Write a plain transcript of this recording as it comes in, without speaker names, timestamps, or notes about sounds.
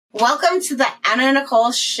Welcome to the Ana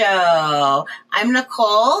Nicole Show. I'm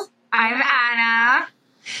Nicole. I'm Anna.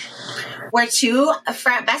 We're two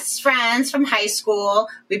best friends from high school.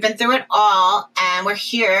 We've been through it all, and we're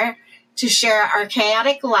here to share our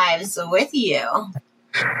chaotic lives with you.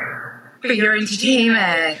 For your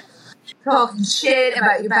entertainment. Talking shit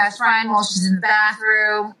about your best friend while she's in the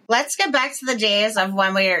bathroom. Let's get back to the days of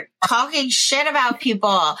when we were talking shit about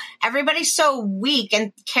people. Everybody's so weak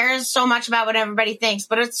and cares so much about what everybody thinks,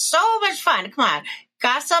 but it's so much fun. Come on.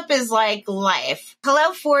 Gossip is like life.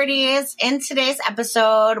 Hello, 40s. In today's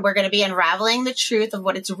episode, we're going to be unraveling the truth of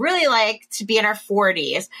what it's really like to be in our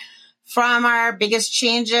 40s. From our biggest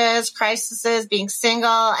changes, crises, being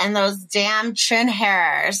single, and those damn chin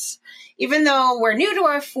hairs. Even though we're new to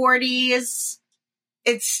our 40s,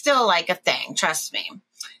 it's still like a thing, trust me.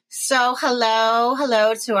 So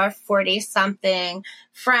hello to our 40-something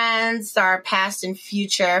friends, our past and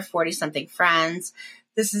future 40-something friends.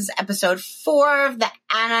 This is episode 4 of the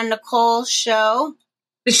Ana Nicole Show.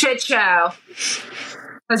 The shit show.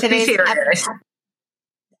 Let's be serious.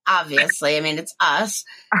 Obviously, I mean, it's us.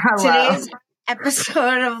 Hello. Today's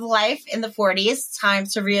episode of Life in the 40s, time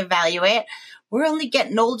to reevaluate. We're only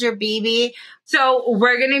getting older, baby. So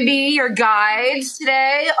we're going to be your guides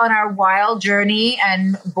today on our wild journey.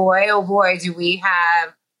 And boy, oh boy, do we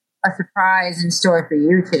have a surprise in store for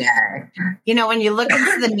you today. You know, when you look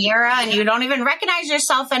into the mirror and you don't even recognize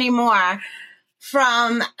yourself anymore,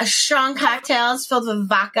 from strong cocktails filled with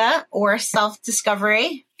vodka or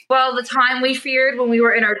self-discovery. Well, the time we feared when we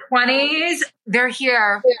were in our 20s, they're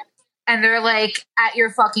here. And they're like at your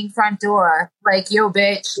fucking front door. Like, yo,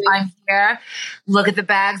 bitch, I'm here. Look at the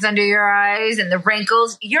bags under your eyes and the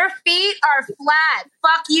wrinkles. Your feet are flat.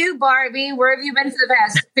 Fuck you, Barbie. Where have you been for the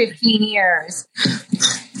past 15 years?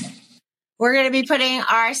 We're going to be putting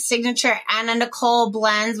our signature Ana Nicole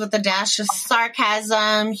blends with a dash of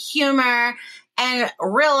sarcasm, humor, and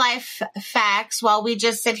real life facts while we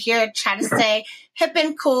just sit here and try to stay hip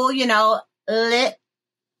and cool, you know, lit.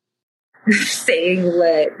 Saying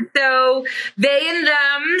lit. So they and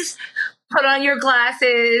thems, put on your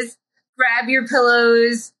glasses, grab your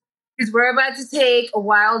pillows, because we're about to take a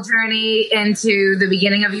wild journey into the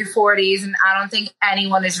beginning of your 40s, and I don't think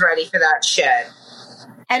anyone is ready for that shit.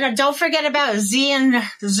 And don't forget about Z and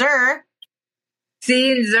Zer.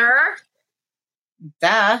 Z and Zer?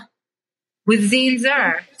 Duh. With Z and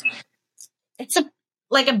Zer. It's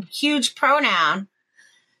like a huge pronoun.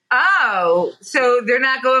 Oh, so they're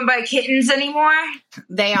not going by kittens anymore?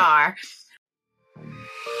 They are.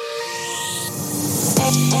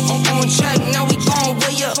 On track, now we going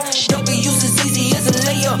way up. Don't be used as easy as a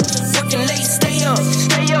layup. Working late, stay up.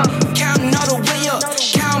 Counting all the way up.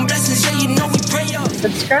 Counting blessings, yeah, you know we pray up.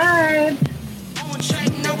 Subscribe. On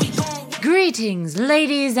track, now we going. Greetings,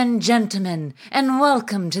 ladies and gentlemen, and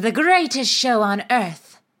welcome to the greatest show on earth.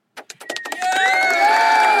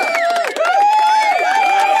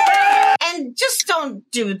 And just don't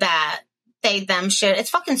do that, they, them shit. It's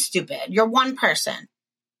fucking stupid. You're one person.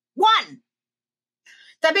 One!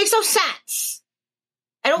 That makes no sense.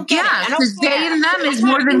 I don't get it. I don't because care. they and them is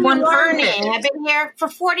more than one learning. person. I've been here for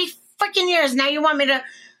 40 freaking years. Now you want me to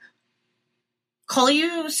call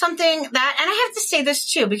you something that, and I have to say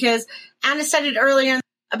this too, because Anna said it earlier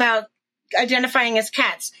about identifying as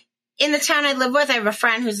cats. In the town I live with, I have a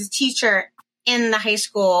friend who's a teacher in the high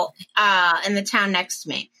school, in the town next to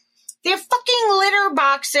me. They're fucking litter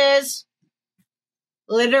boxes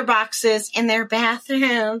in their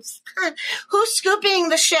bathrooms. Who's scooping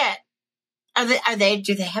the shit? Do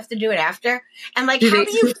they have to do it after? And like, how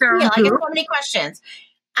do you feel? I get so many questions.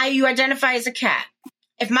 You identify as a cat.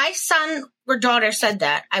 If my son or daughter said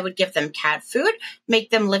that, I would give them cat food, make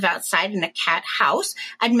them live outside in a cat house.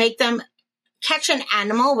 I'd make them catch an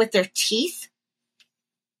animal with their teeth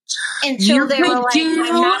until they were like,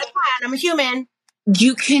 I'm not a cat, I'm a human.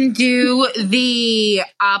 You can do the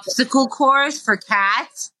obstacle course for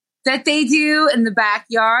cats that they do in the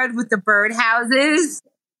backyard with the bird houses.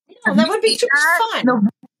 Yeah, that would be too fun.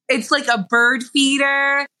 It's like a bird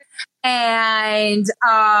feeder and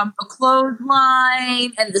a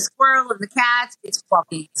clothesline and the squirrel and the cats. It's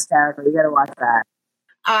fucking hysterical. You gotta watch that.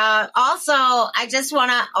 Also, I just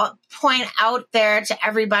want to point out there to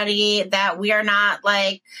everybody that we are not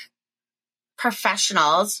like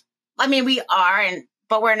professionals. I mean, we are,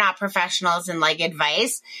 but we're not professionals in like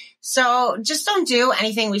advice. So just don't do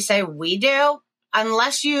anything we say we do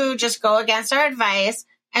unless you just go against our advice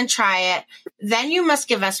and try it. Then you must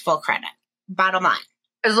give us full credit. Bottom line.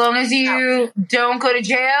 As long as you don't go to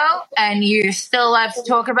jail and you're still allowed to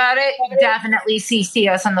talk about it, definitely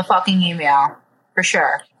CC us on the fucking email. For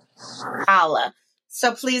sure. Holla.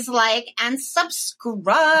 So please like and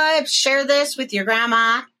subscribe. Share this with your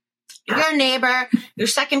grandma, your neighbor, your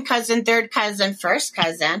second cousin, third cousin, first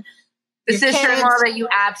cousin. The sister-in-law that you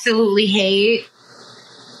absolutely hate.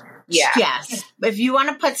 Yeah. Yes. If you want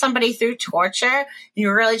to put somebody through torture and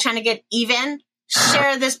you're really trying to get even,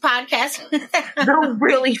 share this podcast. They'll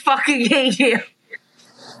really fucking hate you.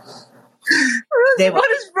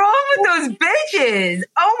 What is wrong with those bitches?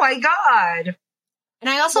 Oh my God. And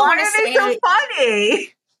I also Why want to are they say, so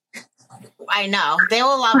funny? I know they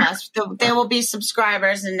will love us. They will be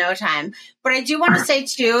subscribers in no time. But I do want to say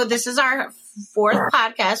too, this is our 4th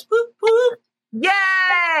podcast. Whoop, whoop.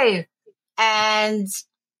 Yay! And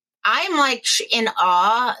I'm like in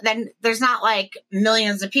awe that there's not like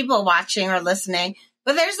millions of people watching or listening,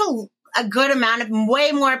 but there's a good amount of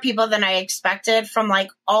way more people than I expected from like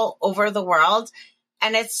all over the world.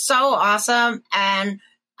 And it's so awesome. And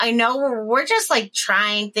I know we're just like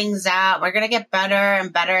trying things out. We're going to get better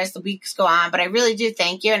and better as the weeks go on, but I really do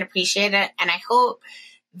thank you and appreciate it. And I hope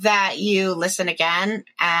that you listen again.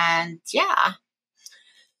 And yeah.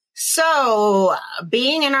 So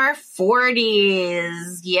being in our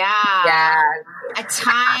 40s, yeah. A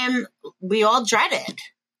time we all dreaded.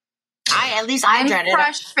 I dreaded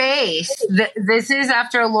fresh face. This is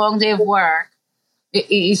after a long day of work.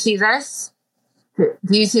 You see this? Do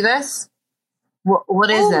you see this? What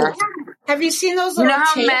is this? Have you seen those You little know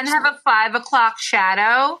how tapes? men have a 5 o'clock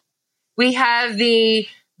shadow? We have the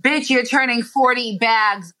bitch, you're turning 40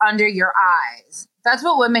 bags under your eyes. That's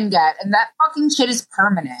what women get. And that fucking shit is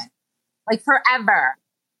permanent. Like forever.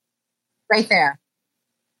 Right there.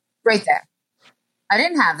 Right there. I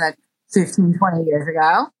didn't have that 15, 20 years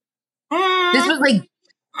ago. This was like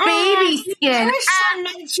baby skin. There were some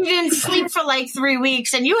nights you didn't sleep for like 3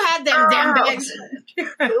 weeks and you had them damn bags.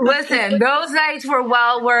 Listen, those nights were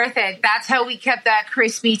well worth it. That's how we kept that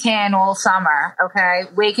crispy tan all summer, okay?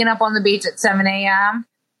 Waking up on the beach at 7 a.m.,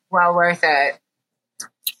 well worth it.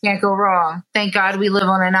 Can't go wrong. Thank God we live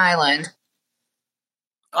on an island.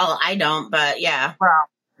 Well, I don't, but yeah. Well,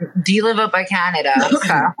 do you live up by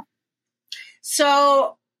Canada?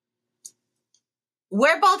 So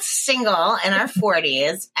we're both single in our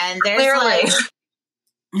 40s, and there's Clearly.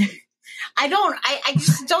 I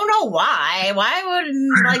just don't know why.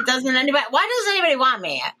 Why doesn't anybody want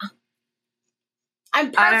me?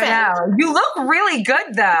 I'm perfect. I don't know. You look really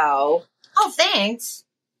good, though. Oh, thanks.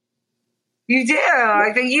 You do.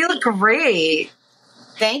 I think you look great.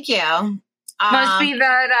 Thank you. Must be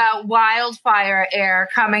that wildfire air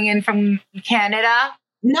coming in from Canada.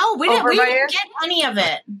 No, we didn't get any of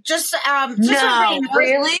it. Just no,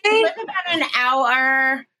 really? We live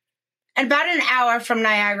about an hour from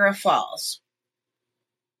Niagara Falls.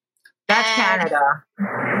 That's Canada.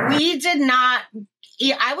 We did not.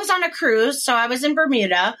 I was on a cruise, so I was in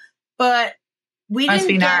Bermuda, but we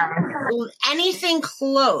didn't get anything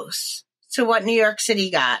close to what New York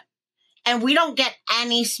City got. And we don't get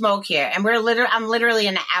any smoke here. And I'm literally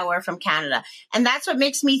an hour from Canada. And that's what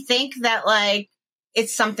makes me think that like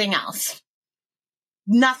it's something else.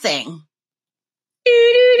 Nothing.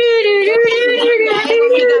 It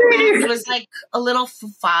was like a little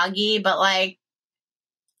foggy, but like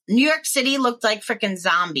New York City looked like freaking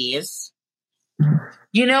zombies.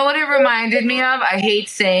 You know what it reminded me of? I hate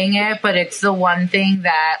saying it, but it's the one thing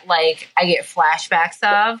that like I get flashbacks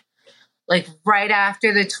of. Like right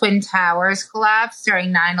after the Twin Towers collapsed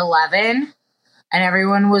during 9/11, and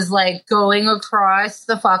everyone was like going across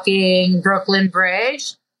the fucking Brooklyn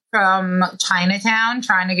Bridge from Chinatown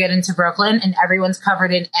trying to get into Brooklyn, and everyone's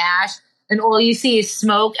covered in ash, and all you see is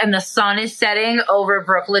smoke, and the sun is setting over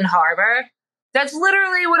Brooklyn Harbor. That's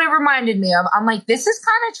literally what it reminded me of. I'm like, this is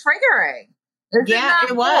kind of triggering.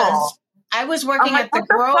 It was. I was working at the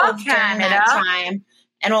Grove during that time,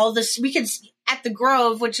 and all this we could see at the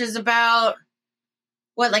Grove, which is about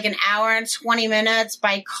like an hour and 20 minutes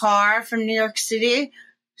by car from New York City.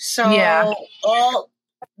 So all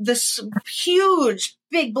this huge,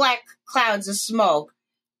 big black clouds of smoke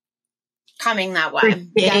coming that way.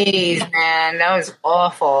 Days, man, that was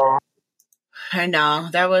awful. I know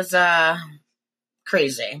that was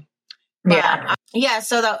crazy. But,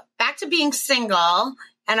 so back to being single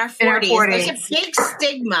and our 40s. There's a big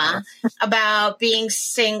stigma about being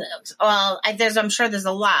single. Well, I'm sure there's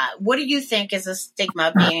a lot. What do you think is a stigma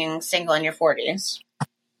of being single in your 40s?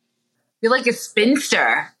 You're like a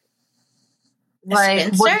spinster.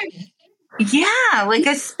 Spinster? Like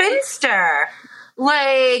a spinster.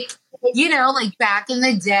 Like, you know, like back in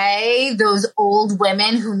the day, those old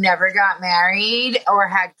women who never got married or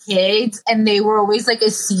had kids, and they were always like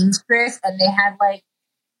a seamstress, and they had like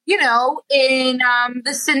in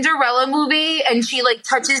the Cinderella movie, and she like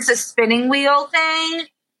touches the spinning wheel thing.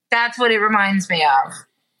 That's what it reminds me of.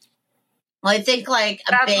 Well, I think like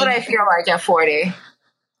that's what I feel like at 40.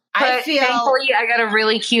 But thankfully, I got a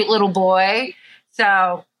really cute little boy.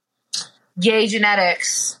 So, yay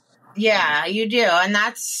genetics. Yeah, you do. And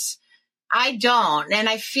I don't. And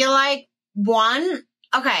I feel like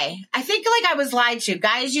I think like I was lied to.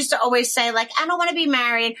 Guys used to always say like, I don't want to be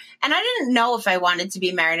married. And I didn't know if I wanted to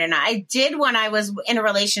be married or not. I did when I was in a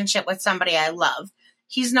relationship with somebody I love.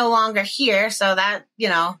 He's no longer here. So that,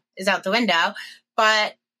 is out the window.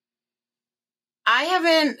 But I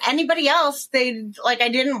haven't, anybody else, I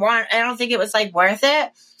don't think it was like worth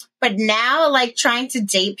it. But now, like trying to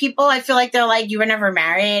date people, I feel like they're like, you were never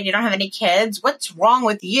married, you don't have any kids. What's wrong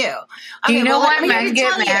with you? Do you know why men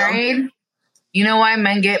get married? You know why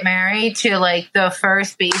men get married to like the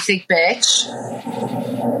first basic bitch?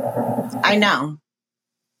 I know.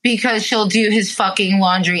 Because she'll do his fucking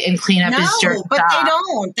laundry and clean up his dirt. No, but they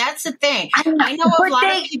don't. That's the thing. I know a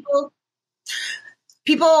lot of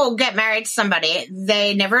people get married to somebody.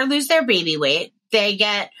 They never lose their baby weight.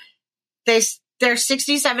 They're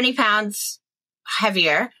 60, 70 pounds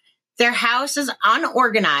heavier. Their house is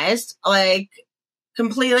unorganized, like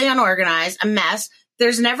completely unorganized, a mess.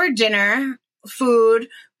 There's never dinner, food,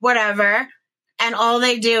 whatever. And all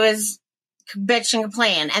they do is bitch and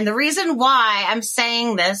complain. And the reason why I'm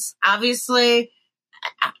saying this, obviously,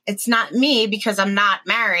 it's not me because I'm not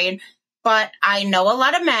married, but I know a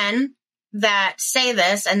lot of men that say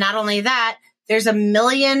this. And not only that, there's 1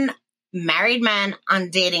 million married men on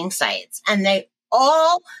dating sites, and they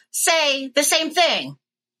all say the same thing.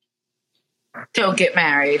 Don't get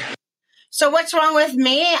married. So what's wrong with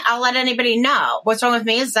me? I'll let anybody know. What's wrong with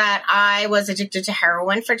me is that I was addicted to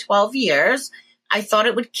heroin for 12 years. I thought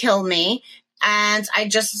it would kill me. And I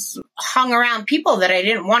just hung around people that I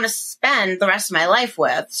didn't want to spend the rest of my life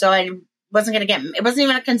with. So I wasn't going to it wasn't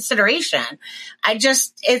even a consideration.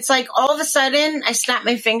 It's like all of a sudden I snapped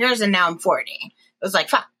my fingers and now I'm 40. It was like,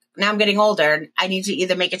 fuck. Now I'm getting older. I need to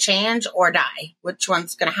either make a change or die. Which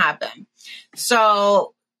one's going to happen?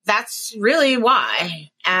 So that's really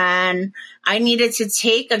why. And I needed to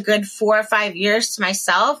take a good 4 or 5 years to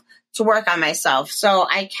myself to work on myself so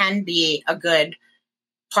I can be a good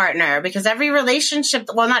partner. Because every relationship,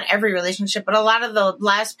 well, not every relationship, but a lot of the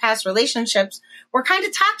past relationships were kind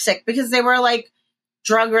of toxic because they were like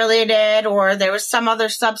drug related or there was some other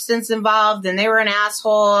substance involved and they were an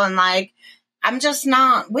asshole and like, I'm just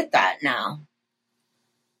not with that now.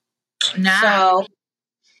 So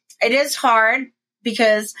it is hard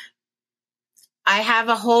because I have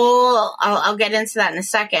I'll get into that in a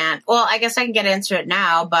second. Well, I guess I can get into it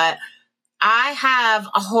now, but I have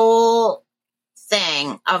a whole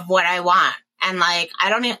thing of what I want. And like,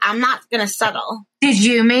 I'm not going to settle. Did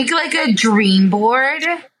you make like a dream board?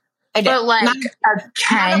 I did. But like a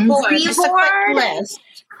Ken board? Just a quick list.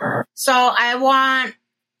 So I want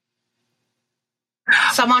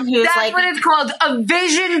someone who's That's like, what it's called, a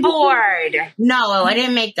vision board. No, I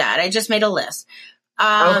didn't make that. I just made a list.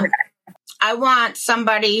 Okay. I want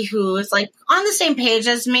somebody who's like on the same page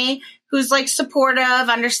as me, who's like supportive,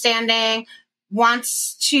 understanding,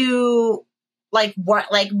 wants to like work,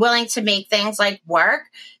 like willing to make things like work.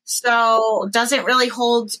 So doesn't really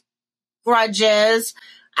hold grudges.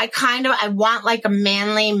 I want like a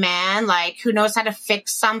manly man, like who knows how to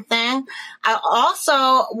fix something. I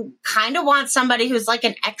also kind of want somebody who's like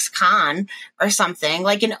an ex-con or something,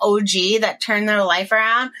 like an OG that turned their life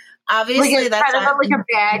around. Obviously, like that's kind of like a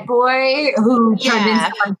bad boy who turned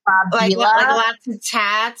into like Bob like Vila. Lots of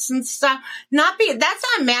tats and stuff. That's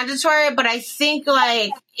not mandatory, but I think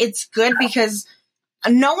like it's good because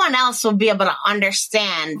no one else will be able to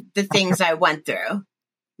understand the things I went through,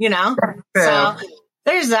 you know? So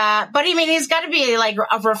there's that. But I mean, he's got to be like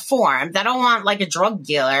reformed. I don't want like a drug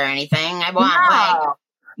dealer or anything. I want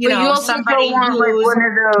like, somebody who's like one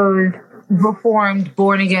of those reformed,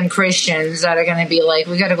 born again Christians that are going to be like,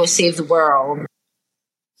 we got to go save the world.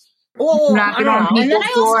 Well, knocking on people's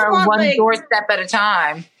door, one doorstep at a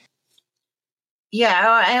time. Yeah,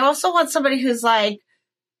 I also want somebody who's like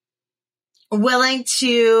willing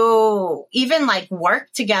to even like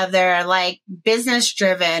work together, like business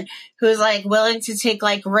driven, who's like willing to take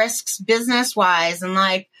like risks business wise and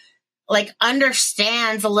like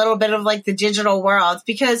understands a little bit of like the digital world.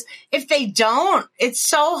 Because if they don't, it's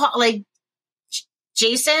so like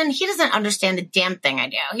Jason, he doesn't understand the damn thing I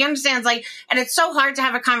do. He understands like, and it's so hard to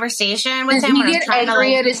have a conversation with him. Does he get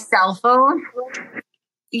angry at his cell phone?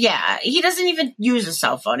 Yeah, he doesn't even use a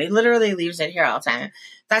cell phone. He literally leaves it here all the time.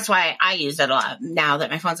 That's why I use it a lot now that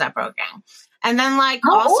my phone's not broken. And then like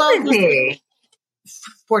How old is he?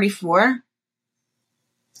 44.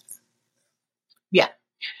 Yeah.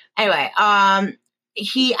 Anyway, the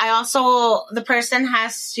person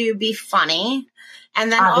has to be funny.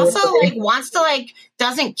 And then Obviously. also like wants to like,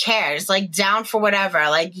 doesn't care. It's like down for whatever,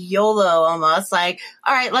 like YOLO almost like,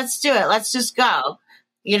 all right, let's do it. Let's just go.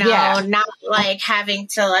 You know, not like having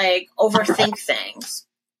to like overthink things.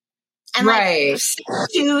 And like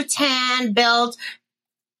 6'2", tan, build,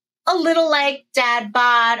 a little like dad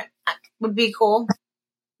bod would be cool.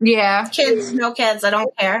 Yeah. Kids, no kids, I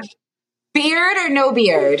don't care. Beard or no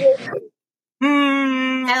beard?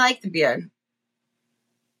 I like the beard.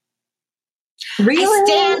 Really? I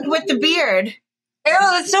stand with the beard. Ew,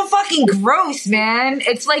 that's so fucking gross, man.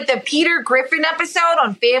 It's like the Peter Griffin episode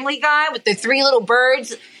on Family Guy with the 3 little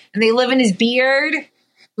birds and they live in his beard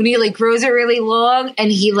when he like grows it really long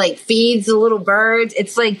and he like feeds the little birds.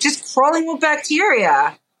 It's like just crawling with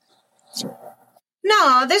bacteria.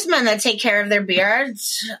 No, there's men that take care of their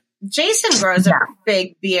beards. Jason grows a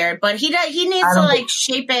big beard, but he needs to like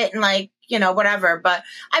shape it and like, you know, whatever. But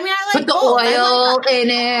I mean, I like put the both. oil in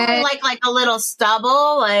it. I like a little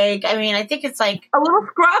stubble. Like, I mean, I think it's like a little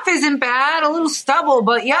scruff isn't bad, a little stubble,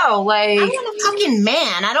 but yo, like I want a fucking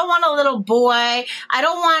man. I don't want a little boy. I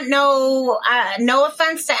don't want no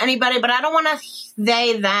offense to anybody, but I don't want to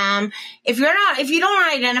they, them. If you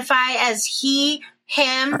don't identify as he,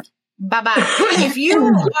 him, bye-bye. If you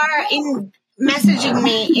are messaging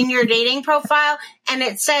me in your dating profile and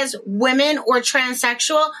it says women or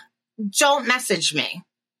transsexual, don't message me.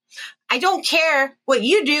 I don't care what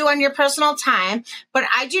you do on your personal time, but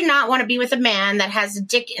I do not want to be with a man that has a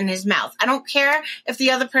dick in his mouth. I don't care if the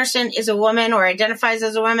other person is a woman or identifies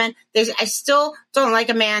as a woman. I still don't like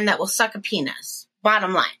a man that will suck a penis.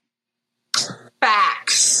 Bottom line.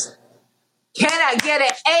 Facts. Can I get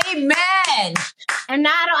an amen? And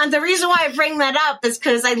the reason why I bring that up is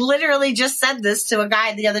because I literally just said this to a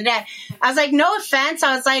guy the other day. I was like, no offense.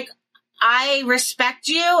 I was like, I respect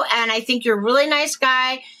you and I think you're a really nice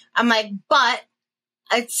guy. I'm like, but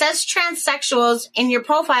it says transsexuals in your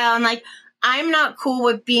profile. I'm like, I'm not cool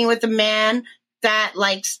with being with a man that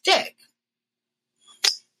likes dick.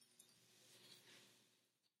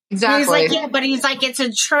 Exactly. He's like, yeah, but he's like, it's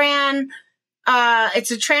a trans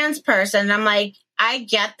person. And I'm like, I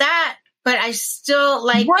get that, but I still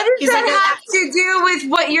like. What does he's that like, have to do with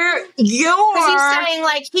what you're? Because he's saying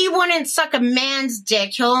like he wouldn't suck a man's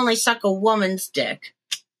dick; he'll only suck a woman's dick.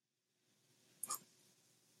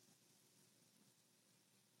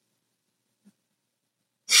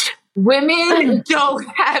 Women don't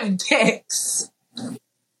have dicks.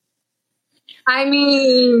 I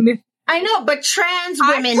mean, I know, but trans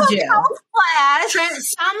women do.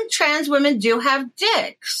 Some trans women do have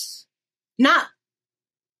dicks. Not.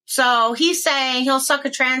 So he's saying he'll suck a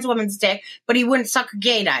trans woman's dick, but he wouldn't suck a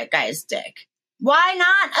gay guy's dick. Why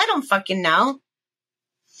not? I don't fucking know.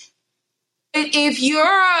 If you're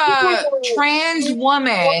a trans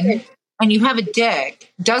woman and you have a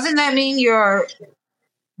dick, doesn't that mean you're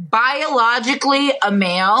biologically a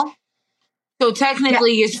male? So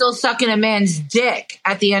technically you're still sucking a man's dick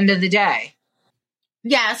at the end of the day.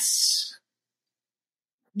 Yes.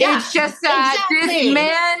 Yeah, it's just that this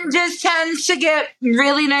man just tends to get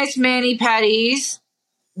really nice mani-pedis,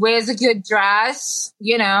 wears a good dress,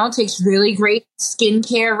 you know, takes really great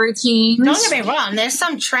skincare routines. Don't get me wrong. There's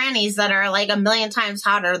some trannies that are like a million times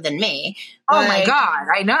hotter than me. Oh my God,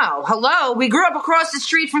 I know. Hello, we grew up across the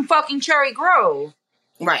street from fucking Cherry Grove.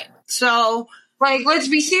 Right. So, like, let's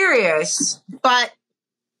be serious. But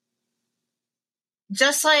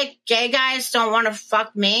just like gay guys don't want to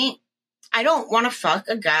fuck me, I don't want to fuck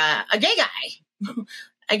a gay guy.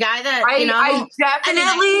 A guy that, I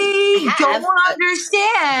definitely don't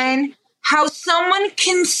understand how someone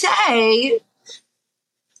can say,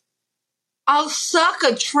 I'll suck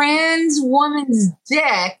a trans woman's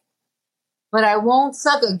dick, but I won't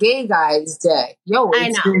suck a gay guy's dick. Yo,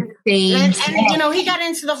 it's insane. And he got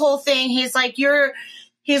into the whole thing. He's like, you're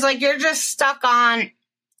just stuck on.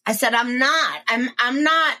 I said, I'm not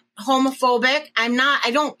homophobic. I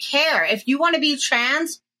don't care. If you want to be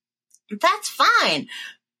trans, that's fine.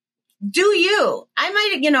 Do you? I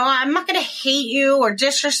might, I'm not going to hate you or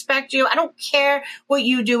disrespect you. I don't care what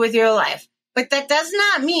you do with your life, but that does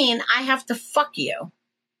not mean I have to fuck you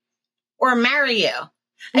or marry you.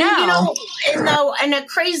 No. And, in a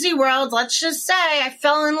crazy world, let's just say I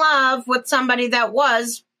fell in love with somebody that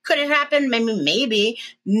could it happen? Maybe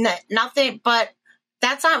nothing, but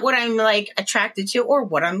that's not what I'm like attracted to or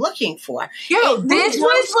what I'm looking for. Yo, this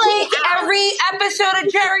was like every episode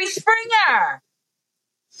of Jerry Springer.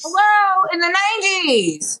 Hello, in the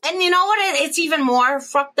 90s. And you know what? It's even more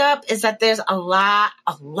fucked up is that there's a lot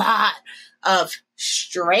of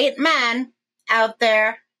straight men out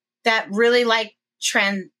there that really like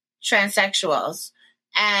transsexuals.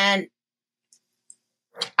 And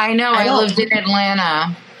I know. I lived in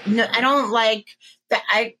Atlanta. No, I don't like that.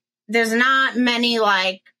 There's not many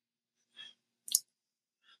like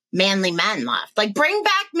manly men left. Like, bring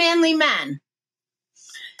back manly men.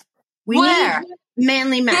 We need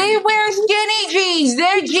manly men. They wear skinny jeans.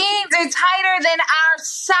 Their jeans are tighter than our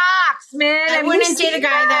socks, man. I wouldn't date a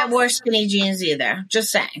guy that wore skinny jeans either.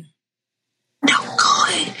 Just saying. No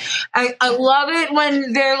good. I love it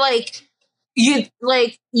when they're like you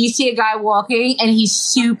see a guy walking and he's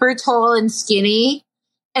super tall and skinny,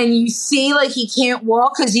 and you see like he can't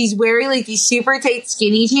walk because he's wearing like these super tight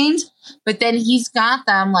skinny jeans, but then he's got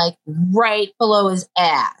them like right below his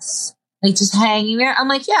ass, like just hanging there. I'm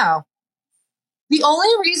like, yo, the only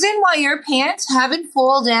reason why your pants haven't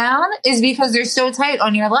fall down is because they're so tight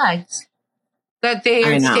on your legs that they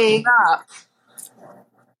are staying up.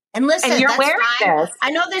 And listen, and you're that's wearing fine. this.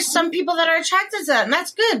 I know there's some people that are attracted to that, and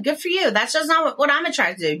that's good. Good for you. That's just not what I'm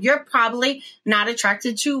attracted to. You're probably not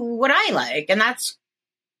attracted to what I like, and that's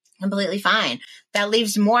completely fine. That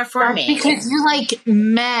leaves more for me. Because you like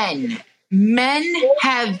men. Men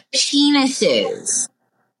have penises.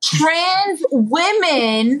 Trans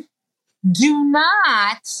women do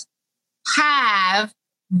not have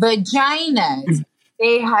vaginas.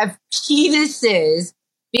 They have penises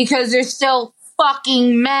because they're still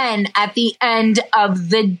fucking men at the end of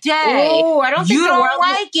the day. Oh, I don't think you don't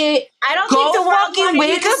like it. I don't Go think the world fucking wanted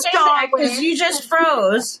wake you to up, say that because you just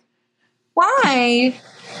froze. Why?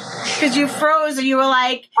 Because you froze and you were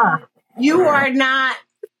like, you are not.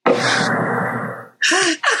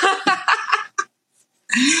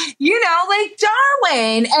 You know, like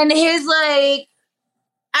Darwin and his like.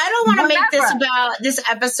 I don't want to make this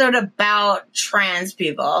episode about trans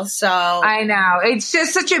people. So I know it's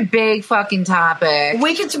just such a big fucking topic.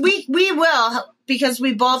 We will, because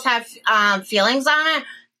we both have feelings on it,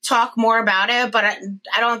 talk more about it. But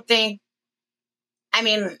I don't think. I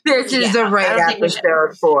mean, this is the right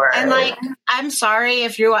episode for it. And like, I'm sorry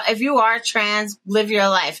if you are trans, live your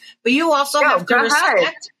life, but you also have to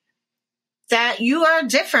respect that you are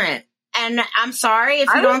different. And I'm sorry if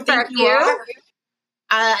you don't think you are.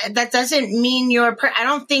 That doesn't mean I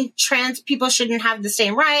don't think trans people shouldn't have the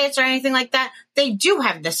same rights or anything like that. They do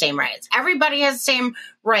have the same rights. Everybody has the same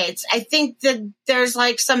rights. I think that there's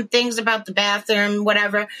like some things about the bathroom,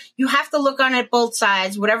 whatever. You have to look on it both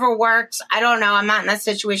sides. Whatever works. I don't know. I'm not in that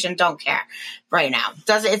situation. Don't care right now.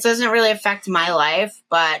 It doesn't really affect my life,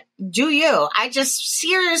 but do you? I just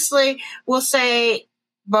seriously will say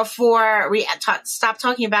before we stop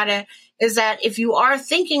talking about it, is that if you are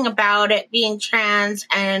thinking about it being trans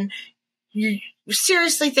and you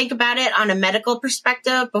seriously think about it on a medical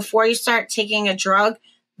perspective before you start taking a drug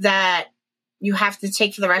that you have to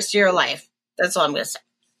take for the rest of your life. That's all I'm going to say.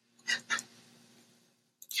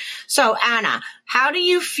 So, Anna, how do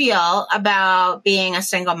you feel about being a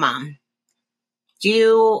single mom? Do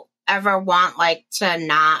you ever want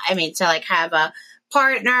to have a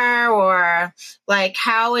partner, or like,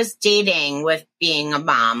 how is dating with being a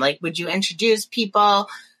mom? Like, would you introduce people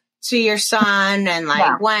to your son and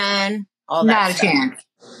when? All that not stuff. a chance.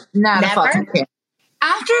 Not Never? a fucking chance.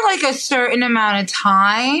 After like a certain amount of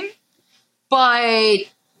time, but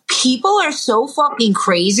people are so fucking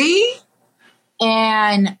crazy,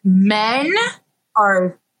 and men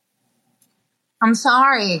are. I'm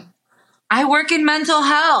sorry. I work in mental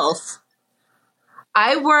health.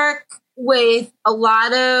 I work with a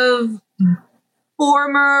lot of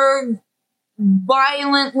former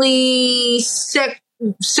violently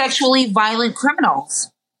sexually violent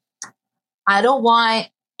criminals. I don't want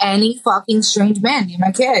any fucking strange man near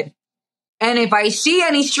my kid. And if I see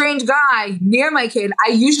any strange guy near my kid,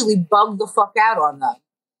 I usually bug the fuck out on them.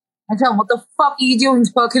 I tell them, what the fuck are you doing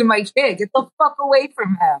talking to my kid? Get the fuck away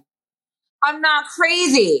from him. I'm not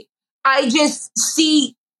crazy. I just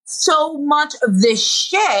see so much of this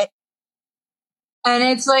shit. And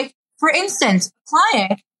it's like, for instance, a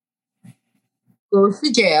client goes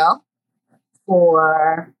to jail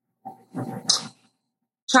for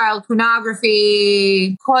child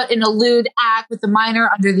pornography, caught in a lewd act with a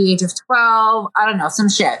minor under the age of 12. I don't know, some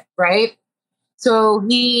shit, right? So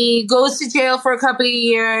he goes to jail for a couple of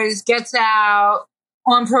years, gets out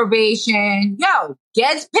on probation.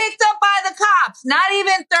 Gets picked up by the cops. Not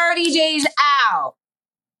even 30 days out.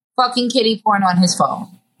 Fucking kiddie porn on his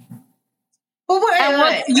phone.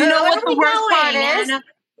 Well, you know what the worst part is? Anna?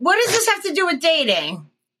 What does this have to do with dating?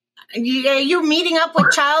 Are you meeting up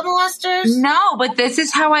with child molesters? No, but this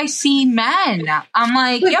is how I see men. I'm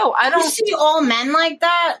like, I don't see all men like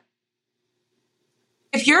that.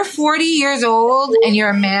 if you're 40 years old and you're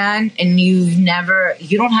a man and you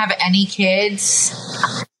don't have any kids.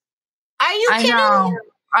 Are you kidding?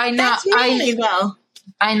 I know. That's me, though.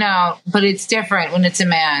 I know, but it's different when it's a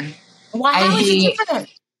man. Why? How is it different?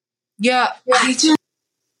 Yeah.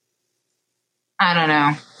 I don't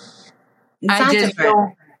know. I just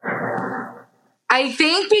don't. I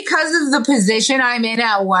think because of the position I'm in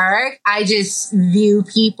at work, I just view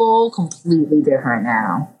people completely different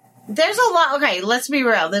now. There's a lot. Okay, let's be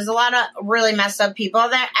real. There's a lot of really messed up people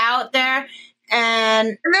out there,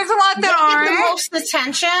 and there's a lot that aren't. Get the most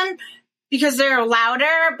attention because they're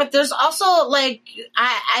louder. But there's also like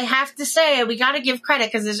I have to say we got to give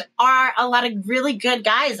credit because there are a lot of really good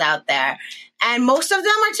guys out there, and most of them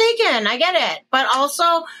are taken. I get it, but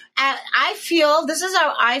also I feel this is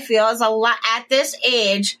how I feel is a lot at this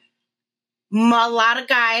age. A lot of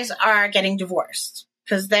guys are getting divorced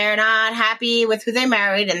because they're not happy with who they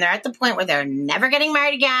married, and they're at the point where they're never getting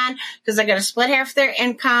married again because they're going to split half their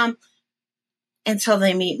income until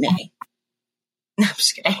they meet me. No, I'm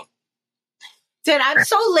just kidding. Dude, I'm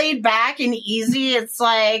so laid back and easy. It's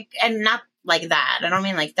like, and not like that. I don't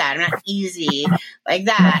mean like that. I'm not easy like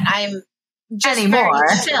that. I'm just very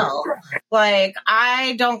chill. Like,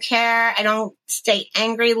 I don't care. I don't stay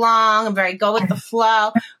angry long. I'm very go with the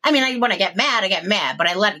flow. I mean, when I get mad, but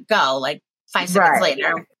I let it go. Like 5 seconds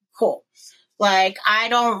later, cool. Like, I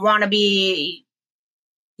don't want to be,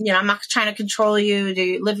 I'm not trying to control you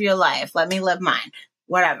to live your life. Let me live mine.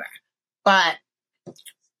 Whatever. But,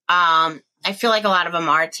 I feel like a lot of them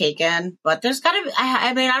are taken, but there's gotta be,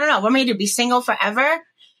 I mean, I don't know. Want me to be single forever?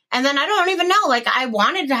 And then I don't even know. Like, I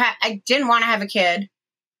didn't want to have a kid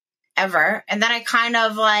ever. And then I kind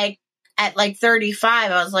of like, at like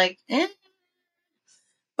 35, I was like, eh.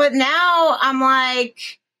 But now I'm like,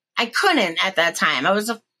 I couldn't at that time. I was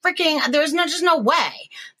there was just no way.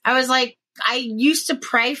 I was like, I used to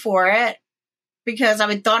pray for it because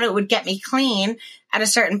I thought it would get me clean at a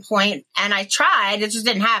certain point, and I tried. It just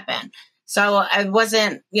didn't happen. So I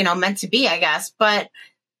wasn't, meant to be, I guess. But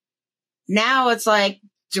now it's like,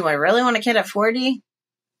 do I really want a kid at 40?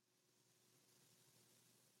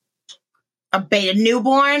 A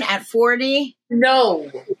newborn at 40? No,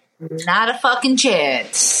 not a fucking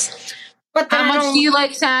chance. But how much do you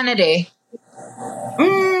like sanity?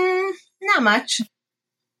 Not much.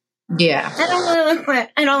 Yeah,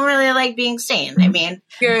 I don't really like being sane. I mean,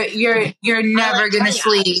 you're never gonna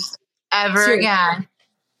sleep ever again.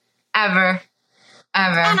 Ever.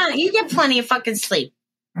 You get plenty of fucking sleep.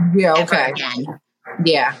 Yeah, okay.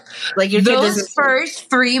 Yeah. Like your those first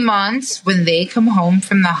 3 months when they come home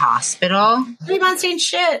from the hospital. 3 months ain't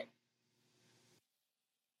shit.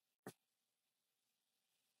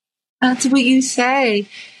 That's what you say.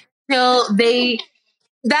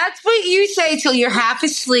 That's what you say till you're half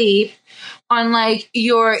asleep on like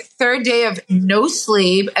your third day of no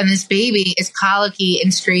sleep, and this baby is colicky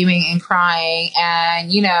and screaming and crying,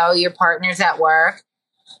 and your partner's at work,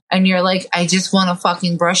 and you're like, I just want to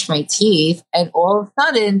fucking brush my teeth, and all of a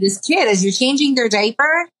sudden this kid, as you're changing their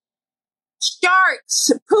diaper,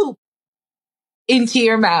 starts poop into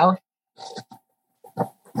your mouth.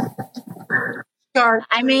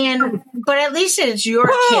 I mean, but at least it's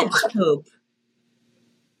your kid's poop.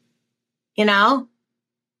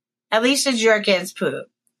 At least it's your kid's poop.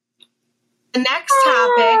 The next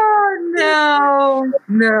topic.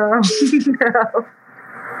 No.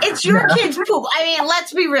 It's your kid's poop. I mean,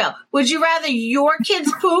 let's be real. Would you rather your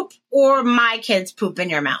kid's poop or my kid's poop in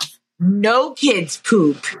your mouth? No kid's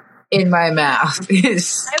poop in my mouth.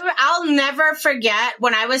 I'll never forget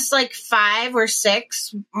when I was like 5 or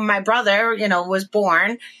 6, my brother, was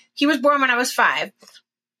born. He was born when I was 5.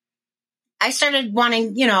 I started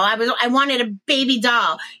wanting, I wanted a baby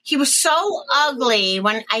doll. He was so ugly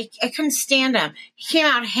when I couldn't stand him. He came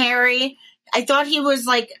out hairy. I thought he was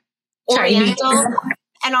like Oriental.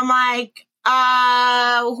 And I'm like,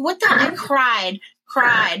 what the? I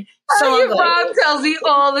cried. So your mom tells me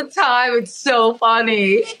all the time. It's so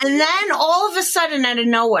funny. And then all of a sudden, out of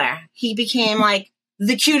nowhere, he became like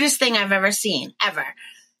the cutest thing I've ever seen, ever.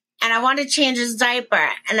 And I wanted to change his diaper.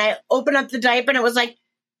 And I opened up the diaper and it was like,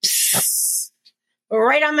 psst.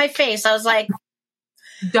 Right on my face. I was like,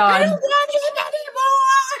 done. I don't want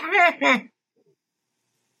him anymore.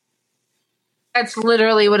 That's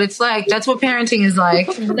literally what it's like. That's what parenting is like.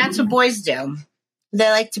 That's what boys do. They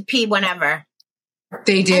like to pee whenever.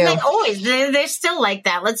 They do. And they always. They're still like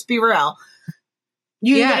that. Let's be real.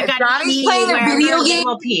 If Johnny's playing a video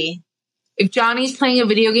game, if Johnny's playing a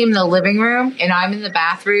video game in the living room and I'm in the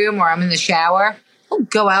bathroom or I'm in the shower, I'll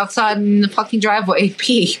go outside in the fucking driveway and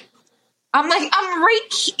pee. I'm like, I'm right.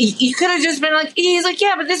 You could have just been like, he's like,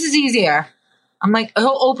 yeah, but this is easier. I'm like,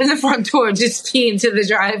 he'll open the front door, just pee into the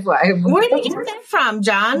driveway. Where did you get that from,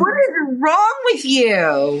 John? What is wrong with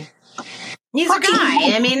you? He's a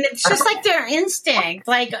guy. I mean, it's just like their instinct.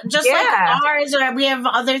 Like, just like ours, or we have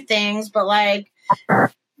other things, but like,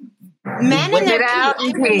 men and their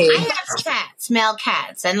pee. I have cats, male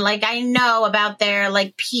cats, and like, I know about their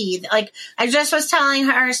like pee. Like, I just was telling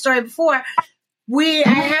her a story before. I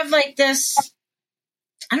have like this,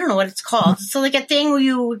 I don't know what it's called. So like a thing where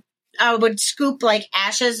you would scoop like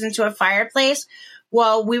ashes into a fireplace.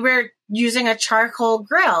 Well, we were using a charcoal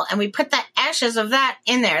grill, and we put the ashes of that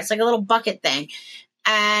in there. It's like a little bucket thing.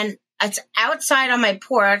 And it's outside on my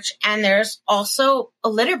porch, and there's also a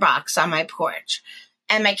litter box on my porch.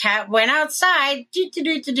 And my cat went outside,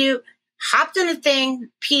 hopped in the thing,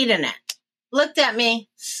 peed in it, looked at me,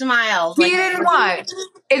 smiled. Peed in what?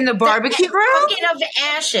 In the barbecue grill? Bucket of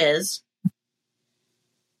ashes.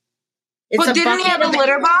 But didn't he have a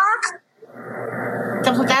litter box?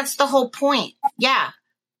 That's the whole point. Yeah.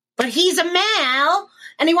 But he's a male,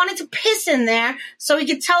 and he wanted to piss in there so he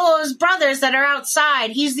could tell all his brothers that are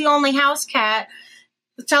outside. He's the only house cat.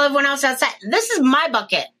 Tell everyone else outside, this is my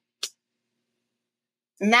bucket.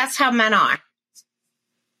 And that's how men are.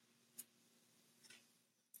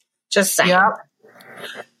 Just saying. Yep.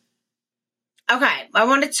 Okay. I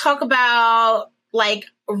want to talk about, like,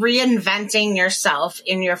 reinventing yourself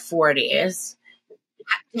in your 40s.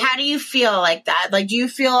 How do you feel like that? Like, how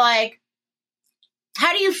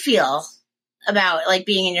do you feel about, like,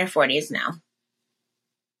 being in your 40s now?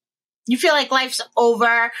 You feel like life's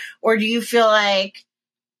over, or do you feel like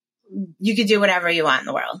you could do whatever you want in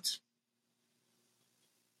the world?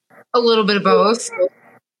 A little bit of both.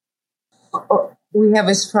 Oh, we have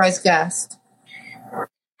a surprise guest.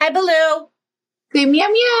 Hi, Baloo. Say meow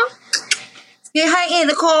meow. Say hi,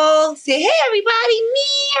 Ana Nicole. Say hey, everybody.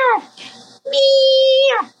 Meow.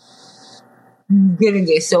 Meow. I'm gonna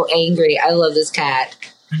get so angry. I love this cat.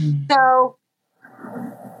 So,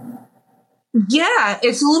 yeah,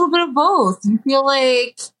 it's a little bit of both. You feel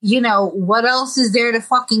like, what else is there to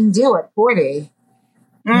fucking do at 40?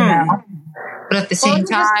 You know? But at the same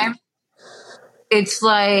time, it's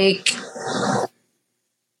like,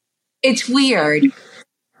 it's weird.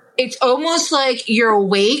 It's almost like you're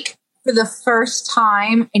awake for the first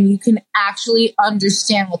time and you can actually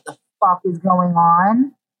understand what the fuck is going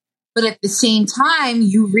on. But at the same time,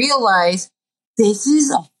 you realize this is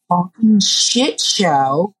a fucking shit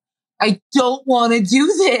show. I don't want to do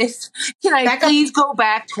this. Can I please go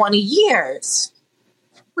back 20 years?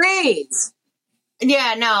 Please.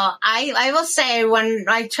 Yeah, no, I will say when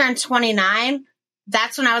I turned 29,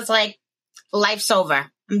 that's when I was like, life's over.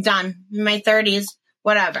 I'm done. In my 30s,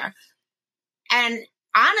 whatever. And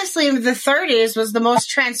honestly, the 30s was the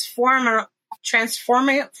most transformative.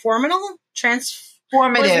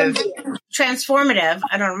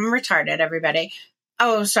 I don't, I'm retarded, everybody.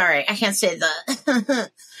 Oh, sorry. I can't say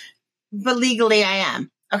the, but legally I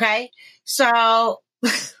am. Okay. So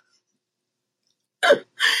let's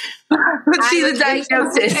see the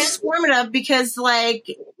diagnosis. Transformative because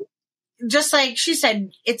just like she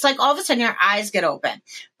said, it's like all of a sudden your eyes get open.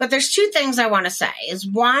 But there's two things I want to say is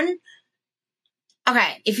one,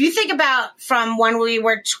 okay, if you think about from when we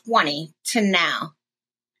were 20 to now,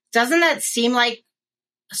 doesn't that seem like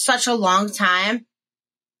such a long time?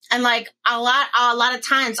 And like a lot of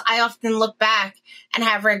times I often look back and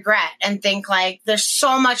have regret and think like there's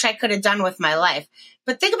so much I could have done with my life.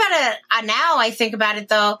 But think about it now. I think about it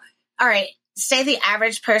though. All right. Say the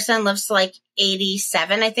average person lives to like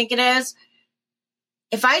 87, I think it is.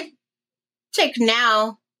 If I take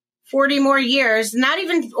now 40 more years, not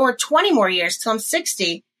even, or 20 more years till I'm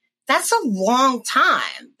 60, that's a long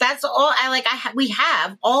time. That's all we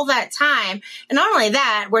have all that time. And not only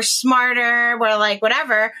that, we're smarter. We're like,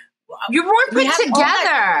 whatever. You're more put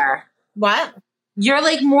together. What? You're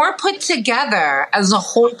like more put together as a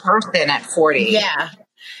whole person at 40. Yeah.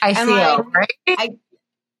 I feel, right?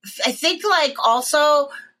 I think like also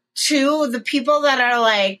too, the people that are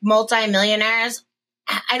like multimillionaires,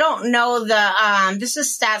 I don't know this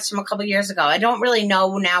is stats from a couple years ago. I don't really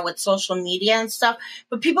know now with social media and stuff,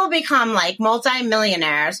 but people become like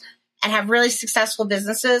multimillionaires and have really successful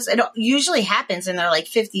businesses. It usually happens in their like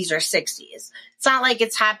 50s or 60s. It's not like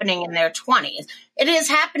it's happening in their 20s. It is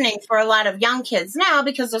happening for a lot of young kids now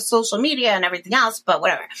because of social media and everything else, but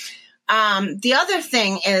whatever. The other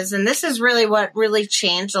thing is, and this is really what really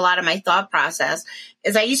changed a lot of my thought process,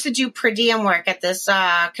 is I used to do per diem work at this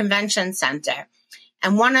convention center.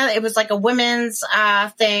 And it was like a women's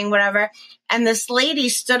thing, whatever. And this lady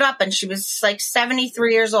stood up and she was like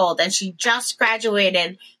 73 years old and she just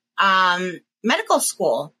graduated medical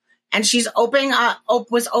school. and she's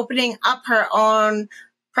was opening up her own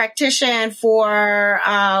practitioner for,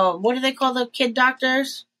 what do they call the kid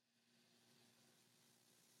doctors?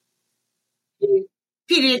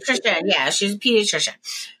 Pediatrician. Yeah, she's a pediatrician.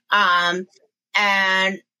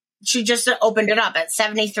 And she just opened it up at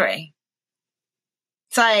 73.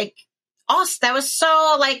 It's like, oh, that was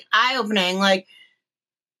so like eye-opening. Like,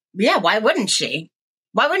 yeah, why wouldn't she?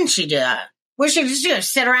 Why wouldn't she do that? Would she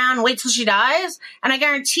just sit around and wait till she dies? And I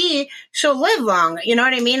guarantee she'll live long. You know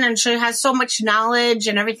what I mean? And she has so much knowledge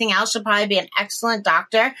and everything else. She'll probably be an excellent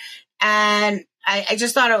doctor. And I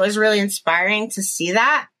just thought it was really inspiring to see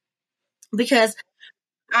that, because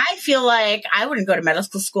I feel like I wouldn't go to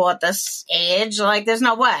medical school at this age. Like, there's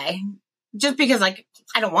no way. Just because, like,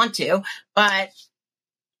 I don't want to. But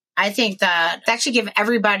I think that should give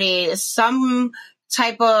everybody some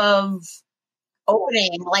type of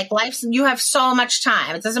opening. Like, you have so much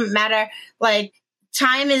time. It doesn't matter. Like,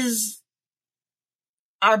 time is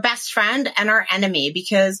our best friend and our enemy,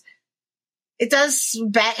 because it does,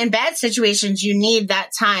 in bad situations, you need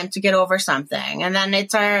that time to get over something. And then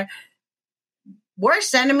it's our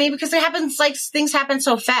worst enemy, because it happens, like, things happen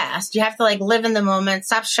so fast. You have to, like, live in the moment,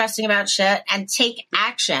 stop stressing about shit, and take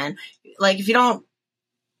action. Like, if you don't,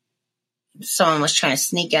 someone was trying to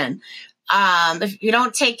sneak in. If you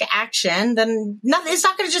don't take action, then nothing, it's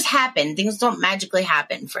not going to just happen. Things don't magically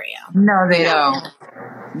happen for you. No, they don't.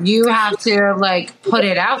 You have to, like, put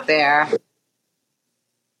it out there.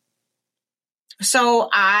 So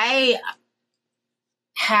I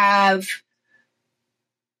have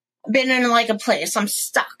been in, like, a place. I'm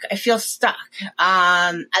stuck. I feel stuck.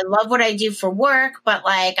 I love what I do for work, but,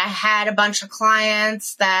 like, I had a bunch of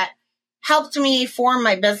clients that helped me form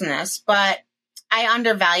my business, but I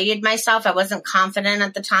undervalued myself. I wasn't confident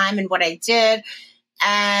at the time in what I did.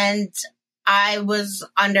 And I was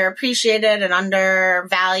underappreciated and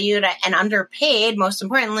undervalued and underpaid, most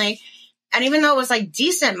importantly. And even though it was, like,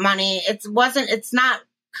 decent money, it's not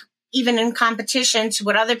even in competition to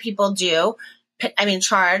what other people do. I mean,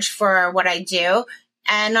 charge for what I do.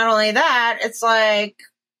 And not only that, it's like,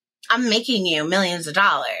 I'm making you millions of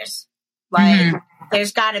dollars. Like,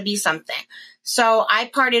 there's got to be something. So I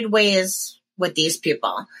parted ways with these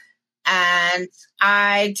people. And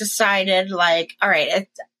I decided, like, all right,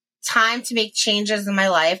 it's time to make changes in my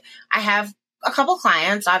life. I have a couple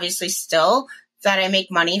clients, obviously, still, that I make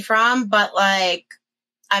money from, but, like,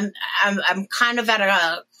 I'm kind of at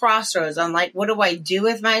a crossroads. I'm like, what do I do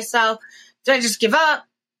with myself? Do I just give up,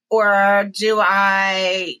 or do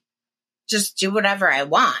I just do whatever I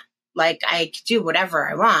want? Like, I could do whatever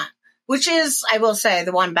I want, which is, I will say,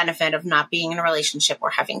 the one benefit of not being in a relationship or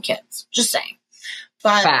having kids. Just saying.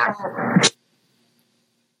 But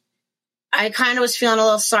I kind of was feeling a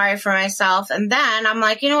little sorry for myself. And then I'm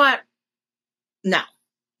like, you know what? No.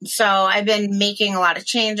 So I've been making a lot of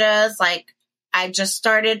changes. Like, I just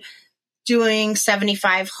started doing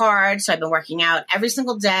 75 hard. So I've been working out every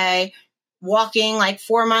single day, walking like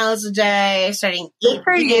 4 miles a day, starting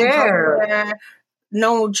eating healthier,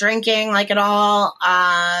 no drinking, like, at all,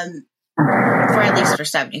 for at least for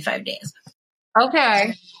 75 days.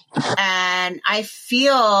 Okay. And I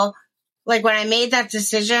feel like when I made that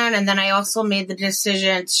decision, and then I also made the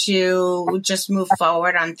decision to just move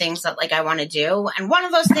forward on things that, like, I want to do. And one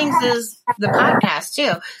of those things is the podcast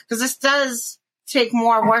too, because this does take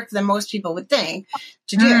more work than most people would think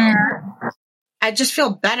to do. I just feel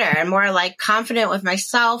better and more, like, confident with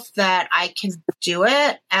myself that I can do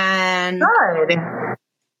it. And Good.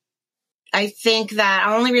 I think that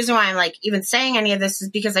the only reason why I'm, like, even saying any of this is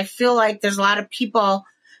because I feel like there's a lot of people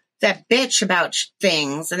that bitch about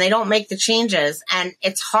things and they don't make the changes, and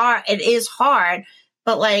it's hard. It is hard,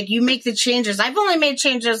 but, like, you make the changes. I've only made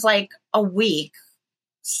changes like a week,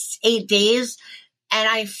 8 days, and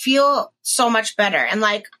I feel so much better. And,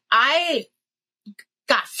 like, I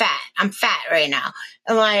got fat. I'm fat right now.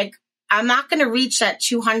 And, like, I'm not going to reach that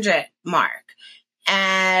 200 mark,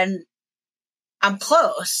 and I'm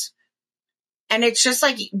close. And it's just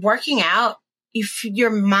like working out.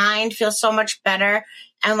 Your mind feels so much better.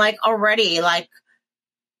 And, like, already, like,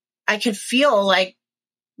 I could feel, like,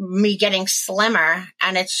 me getting slimmer.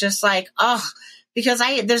 And it's just like, oh, because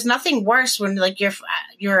there's nothing worse when, like,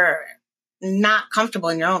 you're not comfortable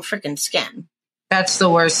in your own freaking skin. That's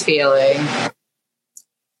the worst feeling.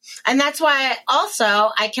 And that's why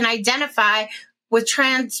also I can identify with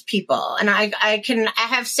trans people, and I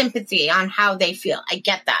have sympathy on how they feel. I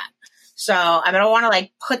get that. So I don't want to,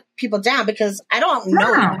 like, put people down, because I don't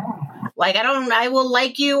know you. Like, I will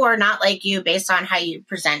like you or not like you based on how you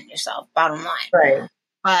present yourself, bottom line. Right.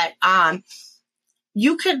 But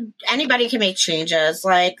anybody can make changes.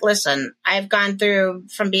 Like, listen, I've gone through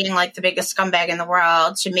from being like the biggest scumbag in the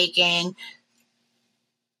world to making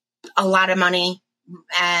a lot of money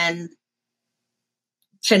and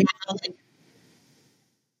to now like,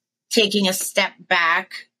 taking a step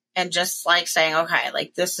back and just like saying, okay,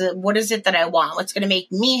 like what is it that I want? What's going to make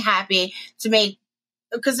me happy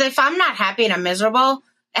because if I'm not happy and I'm miserable,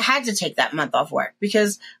 I had to take that month off work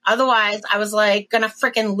because otherwise I was like going to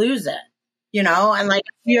freaking lose it, you know? And like,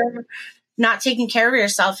 if you're not taking care of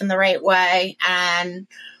yourself in the right way and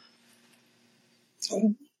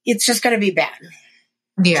it's just going to be bad.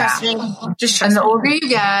 Yeah. Trust me. And the older you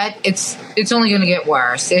get, it's only going to get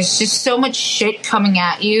worse. There's just so much shit coming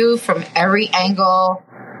at you from every angle.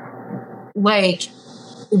 Like,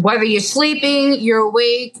 whether you're sleeping, you're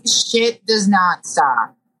awake, shit does not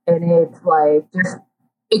stop. And it's like just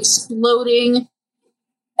exploding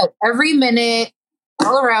at every minute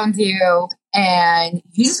all around you. And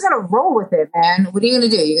you just got to roll with it, man. What are you going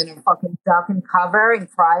to do? You're going to fucking duck and cover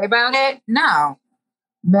and cry about it? No.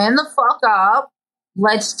 Man the fuck up.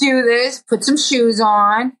 Let's do this. Put some shoes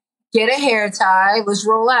on. Get a hair tie. Let's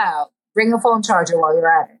roll out. Bring a phone charger while you're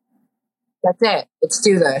at it. That's it. Let's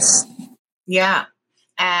do this. Yeah.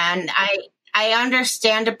 And I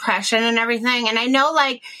understand depression and everything. And I know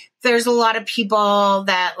like there's a lot of people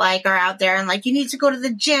that like are out there and like, you need to go to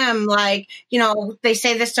the gym. Like, you know, they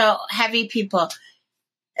say this to heavy people.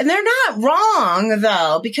 And they're not wrong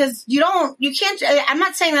though, because you can't, I'm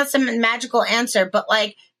not saying that's a magical answer, but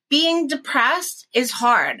like, being depressed is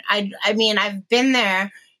hard. I mean, I've been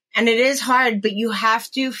there and it is hard, but you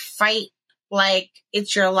have to fight like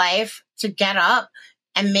it's your life to get up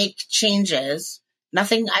and make changes.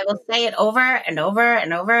 I will say it over and over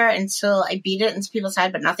and over until I beat it into people's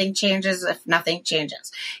head, but nothing changes if nothing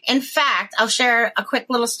changes. In fact, I'll share a quick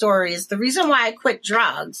little story. The reason why I quit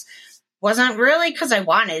drugs wasn't really because I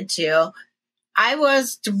wanted to. I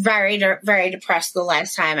was very, very depressed the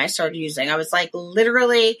last time I started using. I was like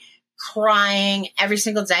literally crying every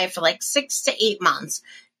single day for like 6 to 8 months.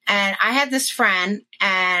 And I had this friend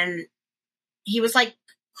and he was like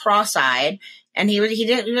cross-eyed and he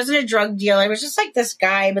wasn't a drug dealer. He was just like this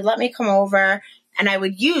guy. He would let me come over and I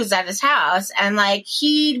would use at his house. And like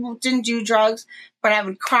he didn't do drugs, but I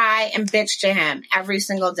would cry and bitch to him every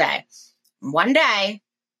single day. One day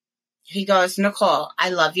he goes, Nicole,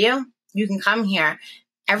 I love you. You can come here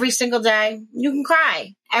every single day. You can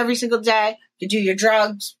cry every single day. You do your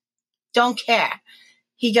drugs. Don't care.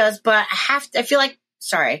 He goes, but I feel like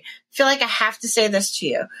I have to say this to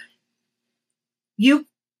you. You've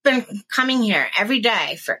been coming here every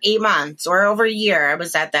day for 8 months or over a year. I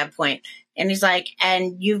was at that point. And he's like,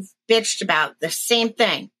 and you've bitched about the same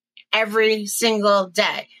thing every single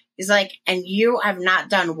day. He's like, and you have not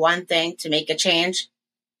done one thing to make a change.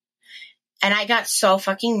 And I got so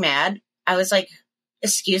fucking mad. I was like,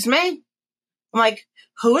 excuse me? I'm like,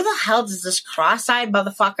 who the hell does this cross-eyed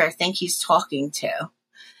motherfucker think he's talking to?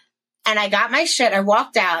 And I got my shit. I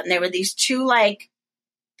walked out and there were these two, like,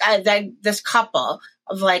 this couple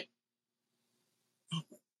of like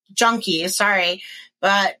junkies, sorry,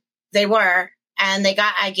 but they were, and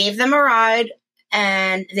I gave them a ride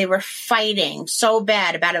and they were fighting so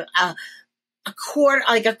bad about a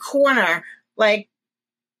corner, like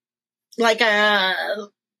a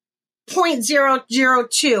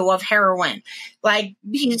 0.002 of heroin. Like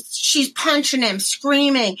she's punching him,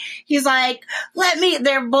 screaming. He's like,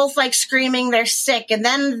 they're both like screaming, they're sick. And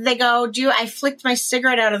then they go, I flicked my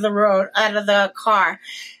cigarette out of the car.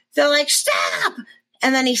 They're like, stop.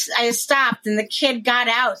 And then I stopped and the kid got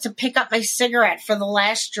out to pick up my cigarette for the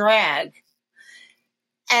last drag.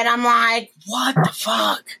 And I'm like, what the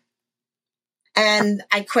fuck? And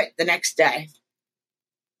I quit the next day.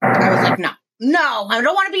 I was like, no, I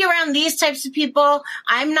don't want to be around these types of people.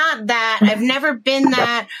 I'm not that. I've never been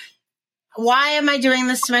that. Why am I doing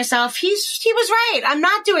this to myself? He was right. I'm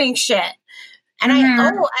not doing shit. And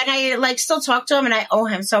I like still talk to him and I owe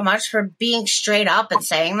him so much for being straight up and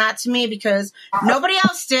saying that to me because nobody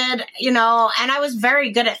else did, you know, and I was very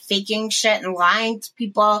good at faking shit and lying to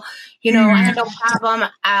people. You know, I had no problem.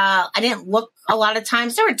 I didn't look a lot of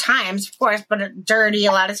times. There were times, of course, but dirty.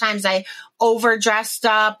 A lot of times I overdressed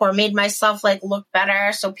up or made myself like look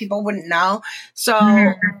better so people wouldn't know. So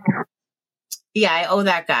yeah, I owe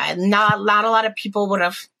that guy. Not a lot of people would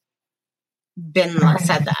have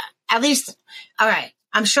said that. At least, all right,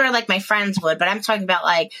 I'm sure like my friends would, but I'm talking about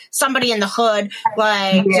like somebody in the hood,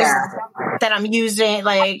 like just that I'm using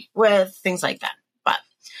like with things like that. But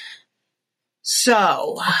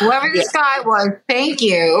so whoever this guy was, thank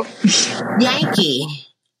you. Yankee.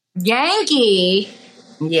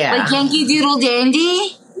 Yeah. Like Yankee Doodle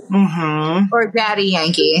Dandy? Mm-hmm. Or Daddy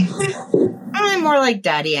Yankee? I'm more like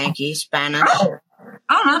Daddy Yankee, Spanish. Oh,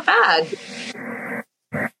 not bad.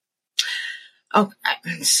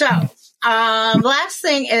 Okay, so last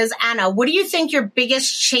thing is, Anna, what do you think your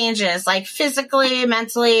biggest changes, like physically,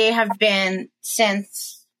 mentally, have been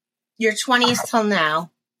since your 20s till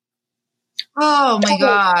now? Oh my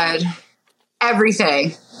God.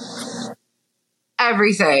 Everything.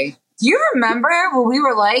 Do you remember what we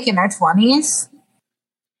were like in our 20s?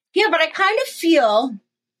 Yeah, but I kind of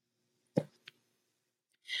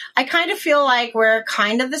feel like we're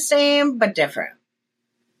kind of the same, but different.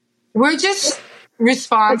 We're just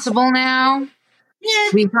responsible now. Yeah.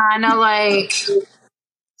 We kind of like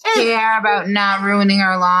care about not ruining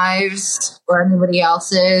our lives or anybody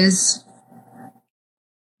else's.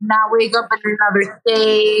 Not wake up in another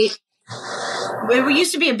state. It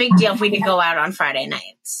used to be a big deal if we didn't go out on Friday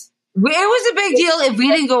nights. It was a big deal if we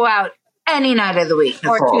didn't go out any night of the week,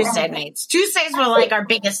 Nicole. Or Tuesday nights. Tuesdays were like our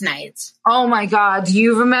biggest nights. Oh my God. Do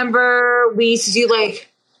you remember we used to do like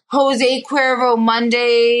Jose Cuervo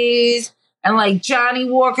Mondays and like Johnny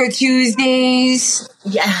Walker Tuesdays?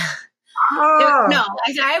 Yeah. Oh. No,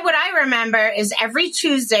 what I remember is every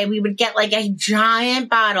Tuesday we would get like a giant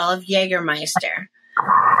bottle of Jägermeister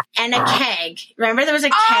and a keg. Remember there was a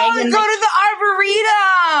keg? And go to the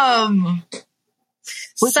Arboretum.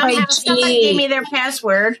 Somehow somebody gave me their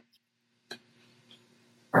password.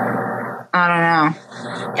 I don't know.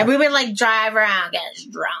 And we would like drive around, get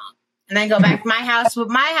drunk, and then go back. My house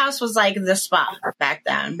was like the spot back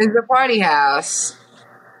then. It was a party house.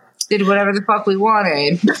 Did whatever the fuck we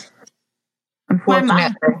wanted.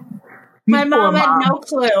 Unfortunately. My mom had no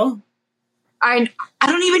clue. I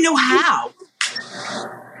don't even know how.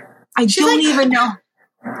 I don't even know.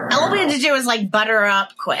 All we had to do was like butter her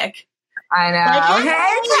up quick. I know.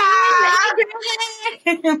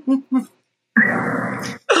 Like,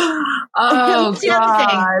 Oh,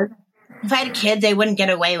 God. If I had a kid, they wouldn't get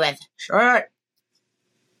away with. Sure.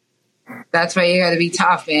 That's why you gotta be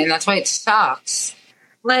tough, man. That's why it sucks.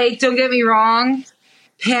 Like, don't get me wrong.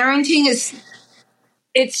 Parenting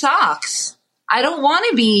it sucks. I don't want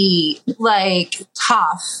to be, like,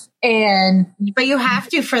 tough. But you have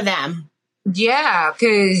to for them. Yeah,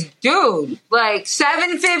 because, dude, like,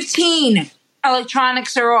 7:15,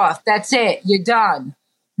 electronics are off. That's it. You're done.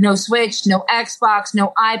 No Switch, no Xbox,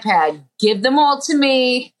 no iPad. Give them all to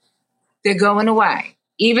me. They're going away.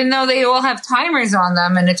 Even though they all have timers on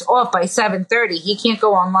them and it's off by 7:30, he can't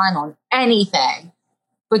go online on anything.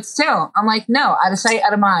 But still, I'm like, no, out of sight,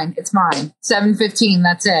 out of mind. It's mine. 7:15,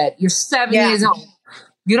 that's it. You're 7 years old.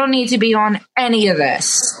 You don't need to be on any of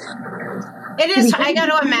this. It is. I got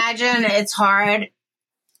to imagine it's hard.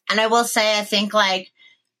 And I will say, I think like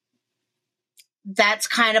that's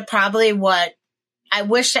kind of probably what I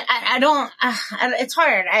wish. I don't, it's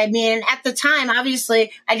hard. I mean, at the time,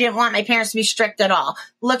 obviously, I didn't want my parents to be strict at all.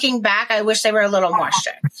 Looking back, I wish they were a little more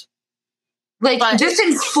strict. Like, just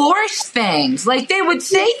enforce things. Like, they would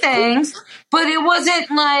say things, but it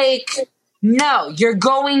wasn't like, no, you're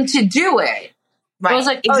going to do it. Right. It was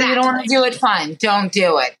like, exactly. Oh, you don't want to do it? Fine. Don't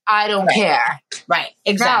do it. I don't care. Right.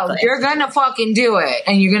 Exactly. No, you're going to fucking do it.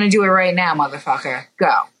 And you're going to do it right now, motherfucker.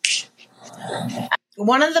 Go.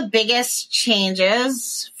 One of the biggest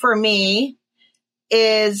changes for me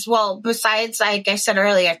is, well, besides, like I said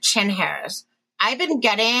earlier, chin hairs. I've been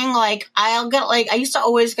getting like, I used to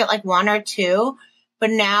always get like one or two,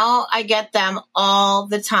 but now I get them all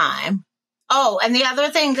the time. Oh, and the other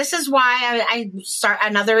thing, this is why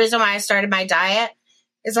another reason why I started my diet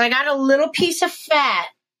is I got a little piece of fat.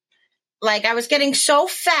 Like I was getting so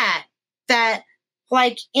fat that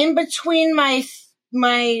like in between my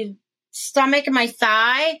stomach and my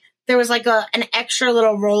thigh, there was like an extra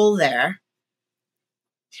little roll there.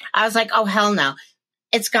 I was like, oh, hell no.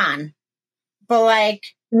 It's gone. But like,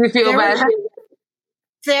 you feel bad?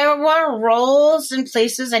 There were rolls in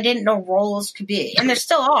places I didn't know rolls could be. And there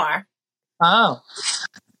still are. Oh.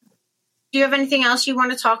 Do you have anything else you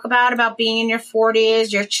want to talk about being in your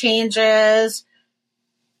 40s, your changes?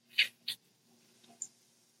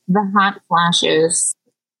 The hot flashes.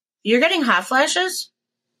 You're getting hot flashes?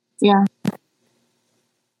 Yeah.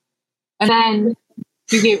 And then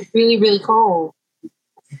you get really, really cold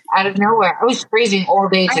out of nowhere. I was freezing all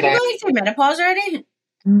day today. Are you going through menopause already?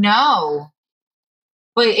 No.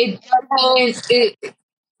 But it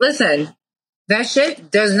listen, that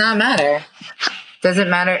shit does not matter. Doesn't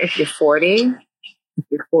matter if you're 40, if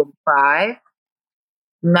you're 45.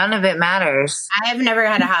 None of it matters. I have never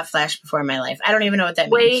had a hot flash before in my life. I don't even know what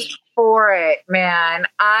that means. Wait for it, man.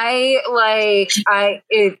 I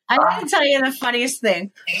gotta tell you the funniest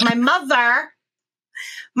thing.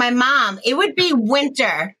 My mom, it would be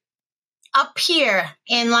winter up here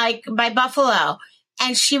in like by Buffalo,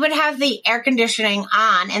 and she would have the air conditioning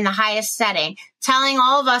on in the highest setting, telling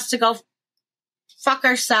all of us to go fuck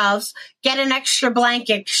ourselves, get an extra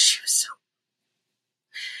blanket.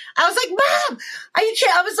 I was like, Mom, are you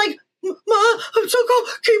kidding? I was like, Mom, I'm so cold.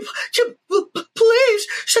 Can you please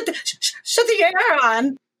shut the air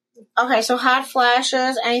on? Okay, so hot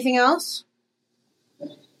flashes. Anything else?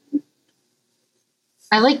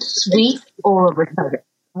 I like sweet all over sugar.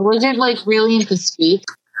 I wasn't like really into sweet.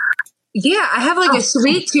 Yeah, I have like a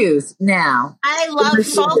sweet tooth now. I love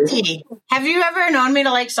salty. Have you ever known me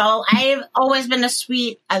to like salt? I've always been a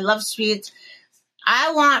sweet. I love sweets.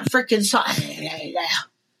 I want freaking salt.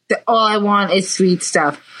 All I want is sweet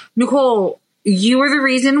stuff. Nicole, you were the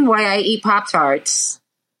reason why I eat Pop-Tarts.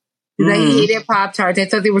 I hated Pop-Tarts. I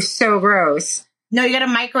thought they were so gross. No, you got to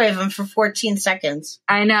microwave them for 14 seconds.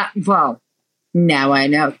 I know. Well, now I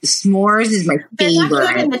know. The s'mores is my They're not favorite.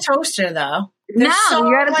 good in the toaster, though. No,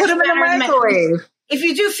 you got to put them in the microwave. If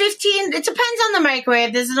you do 15, it depends on the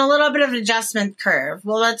microwave. There's a little bit of an adjustment curve.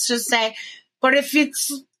 Well, let's just say, but if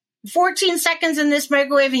it's 14 seconds in this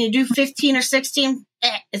microwave and you do 15 or 16,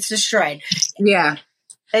 it's destroyed. Yeah.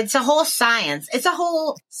 It's a whole science. It's a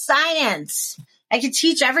whole science. I could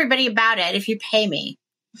teach everybody about it if you pay me.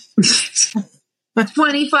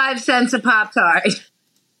 25 cents a Pop-Tart.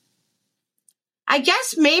 I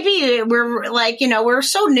guess maybe we're like, we're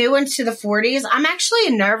so new into the 40s. I'm actually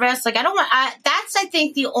nervous. Like, that's, I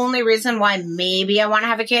think, the only reason why maybe I want to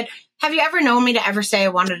have a kid. Have you ever known me to ever say I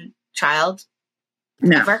wanted a child?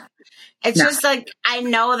 No. Ever? It's just like, I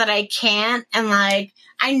know that I can't. And like,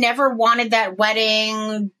 I never wanted that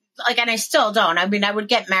wedding. Like, and I still don't. I mean, I would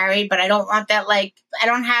get married, but I don't want that. Like, I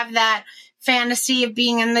don't have that fantasy of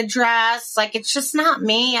being in the dress. Like, it's just not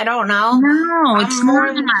me. I don't know. No, it's I'm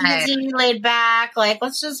more not. easy, laid back. Like,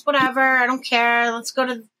 let's just whatever. I don't care. Let's go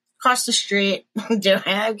to across the street. Do it.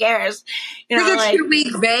 Who cares? Like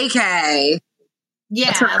 2-week vacay.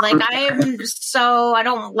 Yeah, like I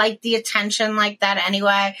don't like the attention like that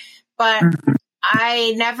anyway. But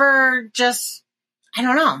I never I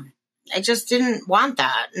don't know. I just didn't want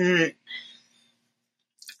that. And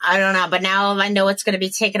I don't know. But now I know it's going to be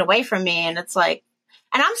taken away from me. And it's like,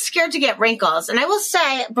 and I'm scared to get wrinkles. And I will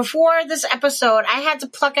say, before this episode, I had to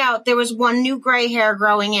pluck out, there was one new gray hair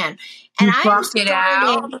growing in. And I'm starting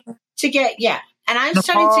to get, and I'm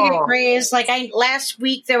starting to get grays. Like last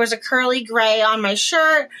week, there was a curly gray on my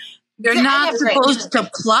shirt. You're not supposed to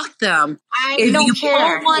pluck them. If you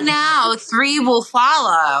pull one out, 3 will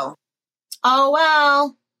follow. Oh,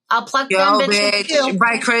 well, I'll pluck them bitches too.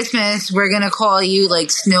 By Christmas, we're going to call you like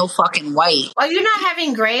Snow fucking White. Are you not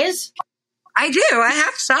having grays? I do. I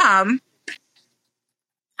have some.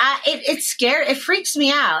 It's scary. It freaks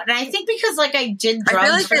me out. And I think because like I did drugs I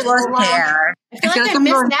feel like for so long, hair. I feel like I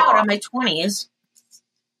missed out on my 20s.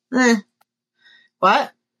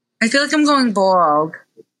 What? I feel like I'm going bald.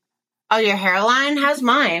 Oh, your hairline? How's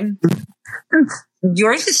mine?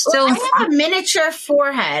 Yours is still. I have a miniature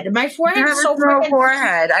forehead. My forehead is so no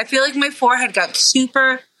forehead. I feel like my forehead got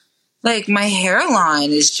super. Like my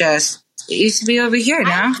hairline is just. It used to be over here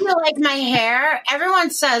now. I feel like my hair.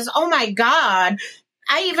 Everyone says, "Oh my god!"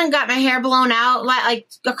 I even got my hair blown out like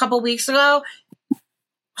a couple weeks ago.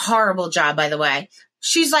 Horrible job, by the way.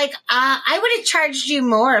 She's like, I would have charged you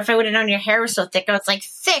more if I would have known your hair was so thick. I was like,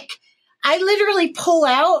 thick. I literally pull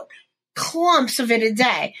out clumps of it a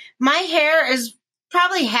day. My hair is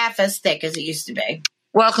probably half as thick as it used to be.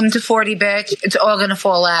 Welcome to 40, bitch. It's all going to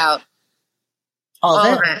fall out. All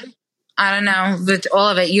of it? I don't know, but all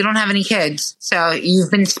of it. You don't have any kids, so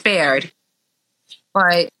you've been spared.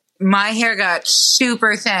 But my hair got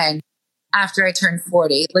super thin after I turned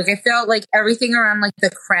 40. Like, I felt like everything around, like, the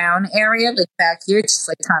crown area, like, back here, just,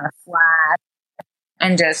 like, kind of flat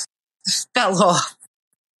and just fell off.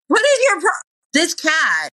 What is your problem? This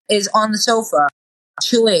cat is on the sofa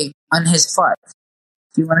chewing on his foot.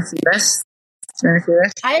 Do you want to see this?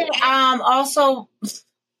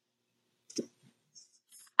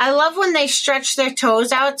 I love when they stretch their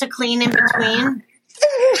toes out to clean in between.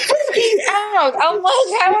 Out. I'm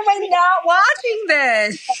like, how am I not watching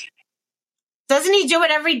this? Doesn't he do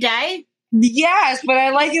it every day? Yes, but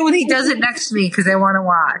I like it when he does it next to me because I want to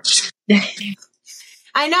watch.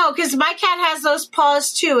 I know, because my cat has those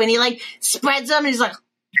paws too, and he like spreads them, and he's like,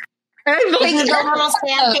 with a little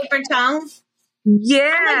sandpaper tongue.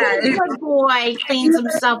 Yeah, good boy cleans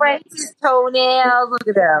himself. His toenails. Look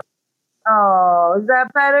at him. Oh, is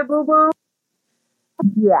that better, boo boo?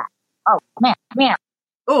 Yeah. Oh, come here.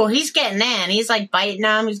 Oh, he's getting in. He's like biting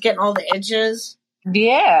them. He's getting all the edges.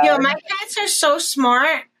 Yeah. Yo, my cats are so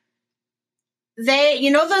smart.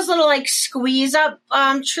 They, those little like squeeze up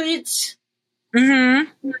treats.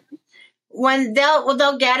 Mm-hmm. When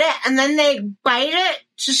they'll get it and then they bite it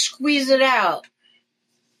to squeeze it out.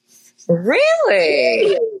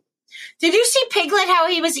 Really? Did you see Piglet, how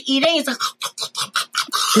he was eating? He's like...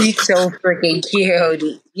 He's so freaking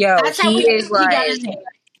cute. Yo, That's how he is like... does it.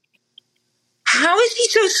 How is he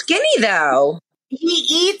so skinny, though? He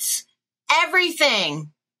eats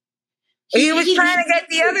everything. He was trying to get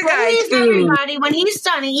the other guy's food. Everybody, when he's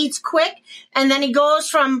done, he eats quick, and then he goes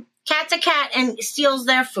from cat to cat and steals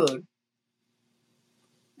their food.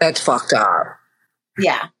 That's fucked up.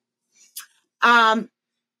 Yeah.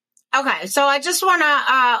 Okay, so I just want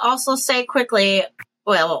to also say quickly,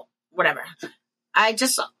 well, whatever.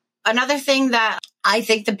 Another thing that I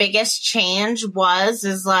think the biggest change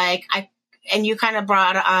is like, and you kind of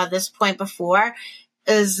brought this point before,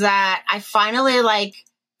 is that I finally like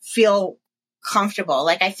feel comfortable.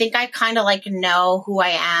 Like, I think I kind of like know who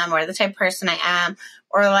I am or the type of person I am,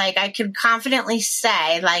 or like I could confidently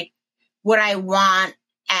say like what I want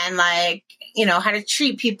and like, you know, how to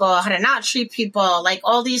treat people, how to not treat people, like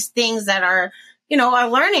all these things that are, you know, a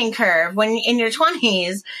learning curve when in your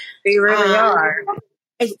 20s. They really are.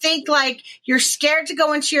 I think like you're scared to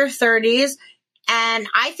go into your 30s. And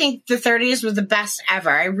I think the 30s was the best ever.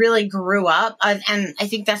 I really grew up. And I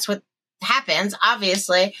think that's what happens,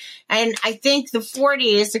 obviously. And I think the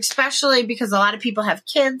 40s, especially because a lot of people have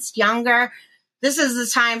kids younger, this is the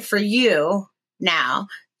time for you now.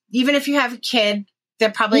 Even if you have a kid,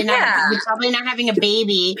 you're probably not having a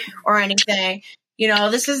baby or anything. You know,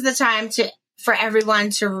 this is the time for everyone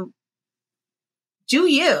to do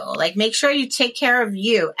you. Like, make sure you take care of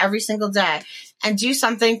you every single day and do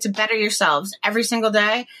something to better yourselves every single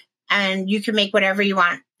day. And you can make whatever you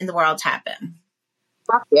want in the world happen.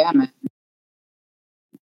 Fuck yeah, man.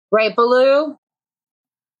 Right, Baloo?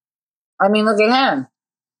 I mean, look at him.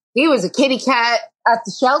 He was a kitty cat at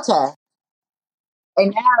the shelter.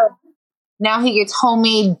 And now he gets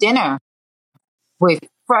homemade dinner with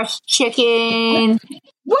fresh chicken.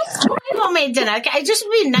 What's homemade dinner? I just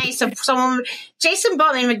would be nice if someone... Jason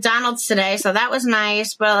bought me McDonald's today, so that was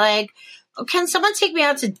nice. But, like, can someone take me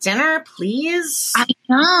out to dinner, please? I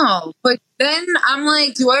know. But then I'm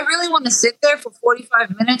like, do I really want to sit there for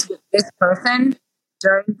 45 minutes with this person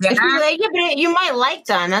during dinner? Like, yeah, but you might like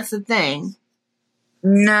them. That's the thing.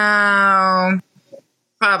 No.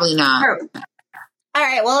 Probably not. Sure. All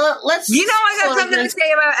right, well, let's... You know I got something to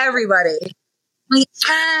say about everybody. Like,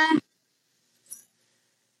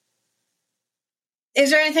 Is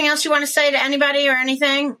there anything else you want to say to anybody or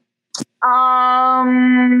anything? Nah,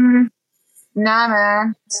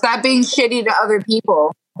 man. Stop being shitty to other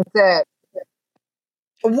people. That's it.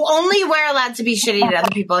 Only we're allowed to be shitty to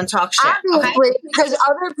other people and talk shit. Obviously, okay? because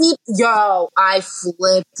other people... Yo, I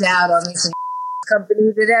flipped out on this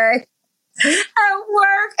company today at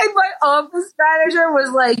work, and my office manager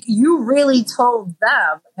was like, you really told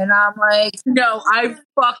them. And I'm like, no, I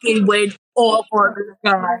fucking went off on this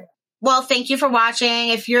guy. Well, thank you for watching.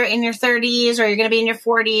 If you're in your 30s or you're going to be in your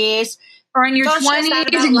 40s or in your 20s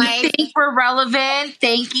and you think we're relevant,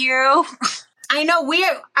 thank you. I know we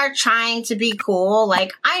are trying to be cool.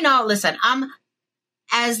 Like, I know, listen, I'm,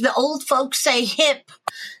 as the old folks say, hip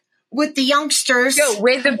with the youngsters. Yo,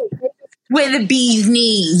 with the bee's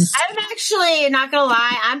knees. I'm actually, not going to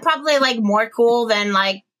lie, I'm probably like more cool than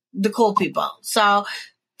like the cool people. So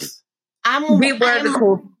we were the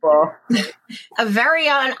cool people. Very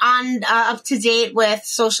up to date with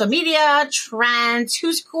social media, trends,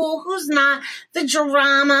 who's cool, who's not, the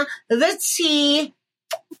drama, the tea.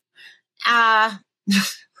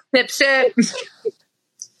 Sip, sip.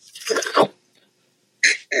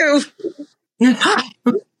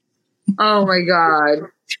 Oh my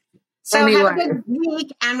God. So have a good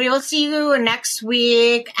week, and we will see you next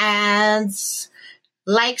week. And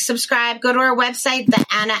like, subscribe, go to our website, the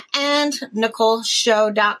Ana and Nicole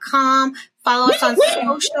Show.com. Follow us on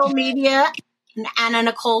social media, Ana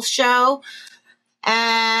Nicole Show.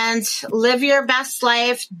 And live your best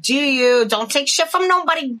life. Do you. Don't take shit from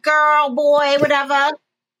nobody, girl, boy, whatever.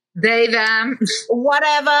 They, them.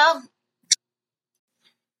 Whatever.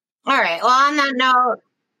 All right. Well, on that note,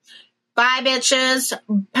 bye, bitches.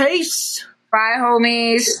 Peace. Bye,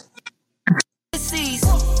 homies.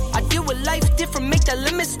 I deal with life different, make that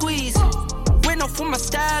limit squeeze. We're known for my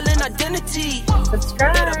style and identity.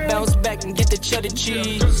 Subscribe. Better bounce back and get the cheddar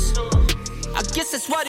cheese. I guess that's why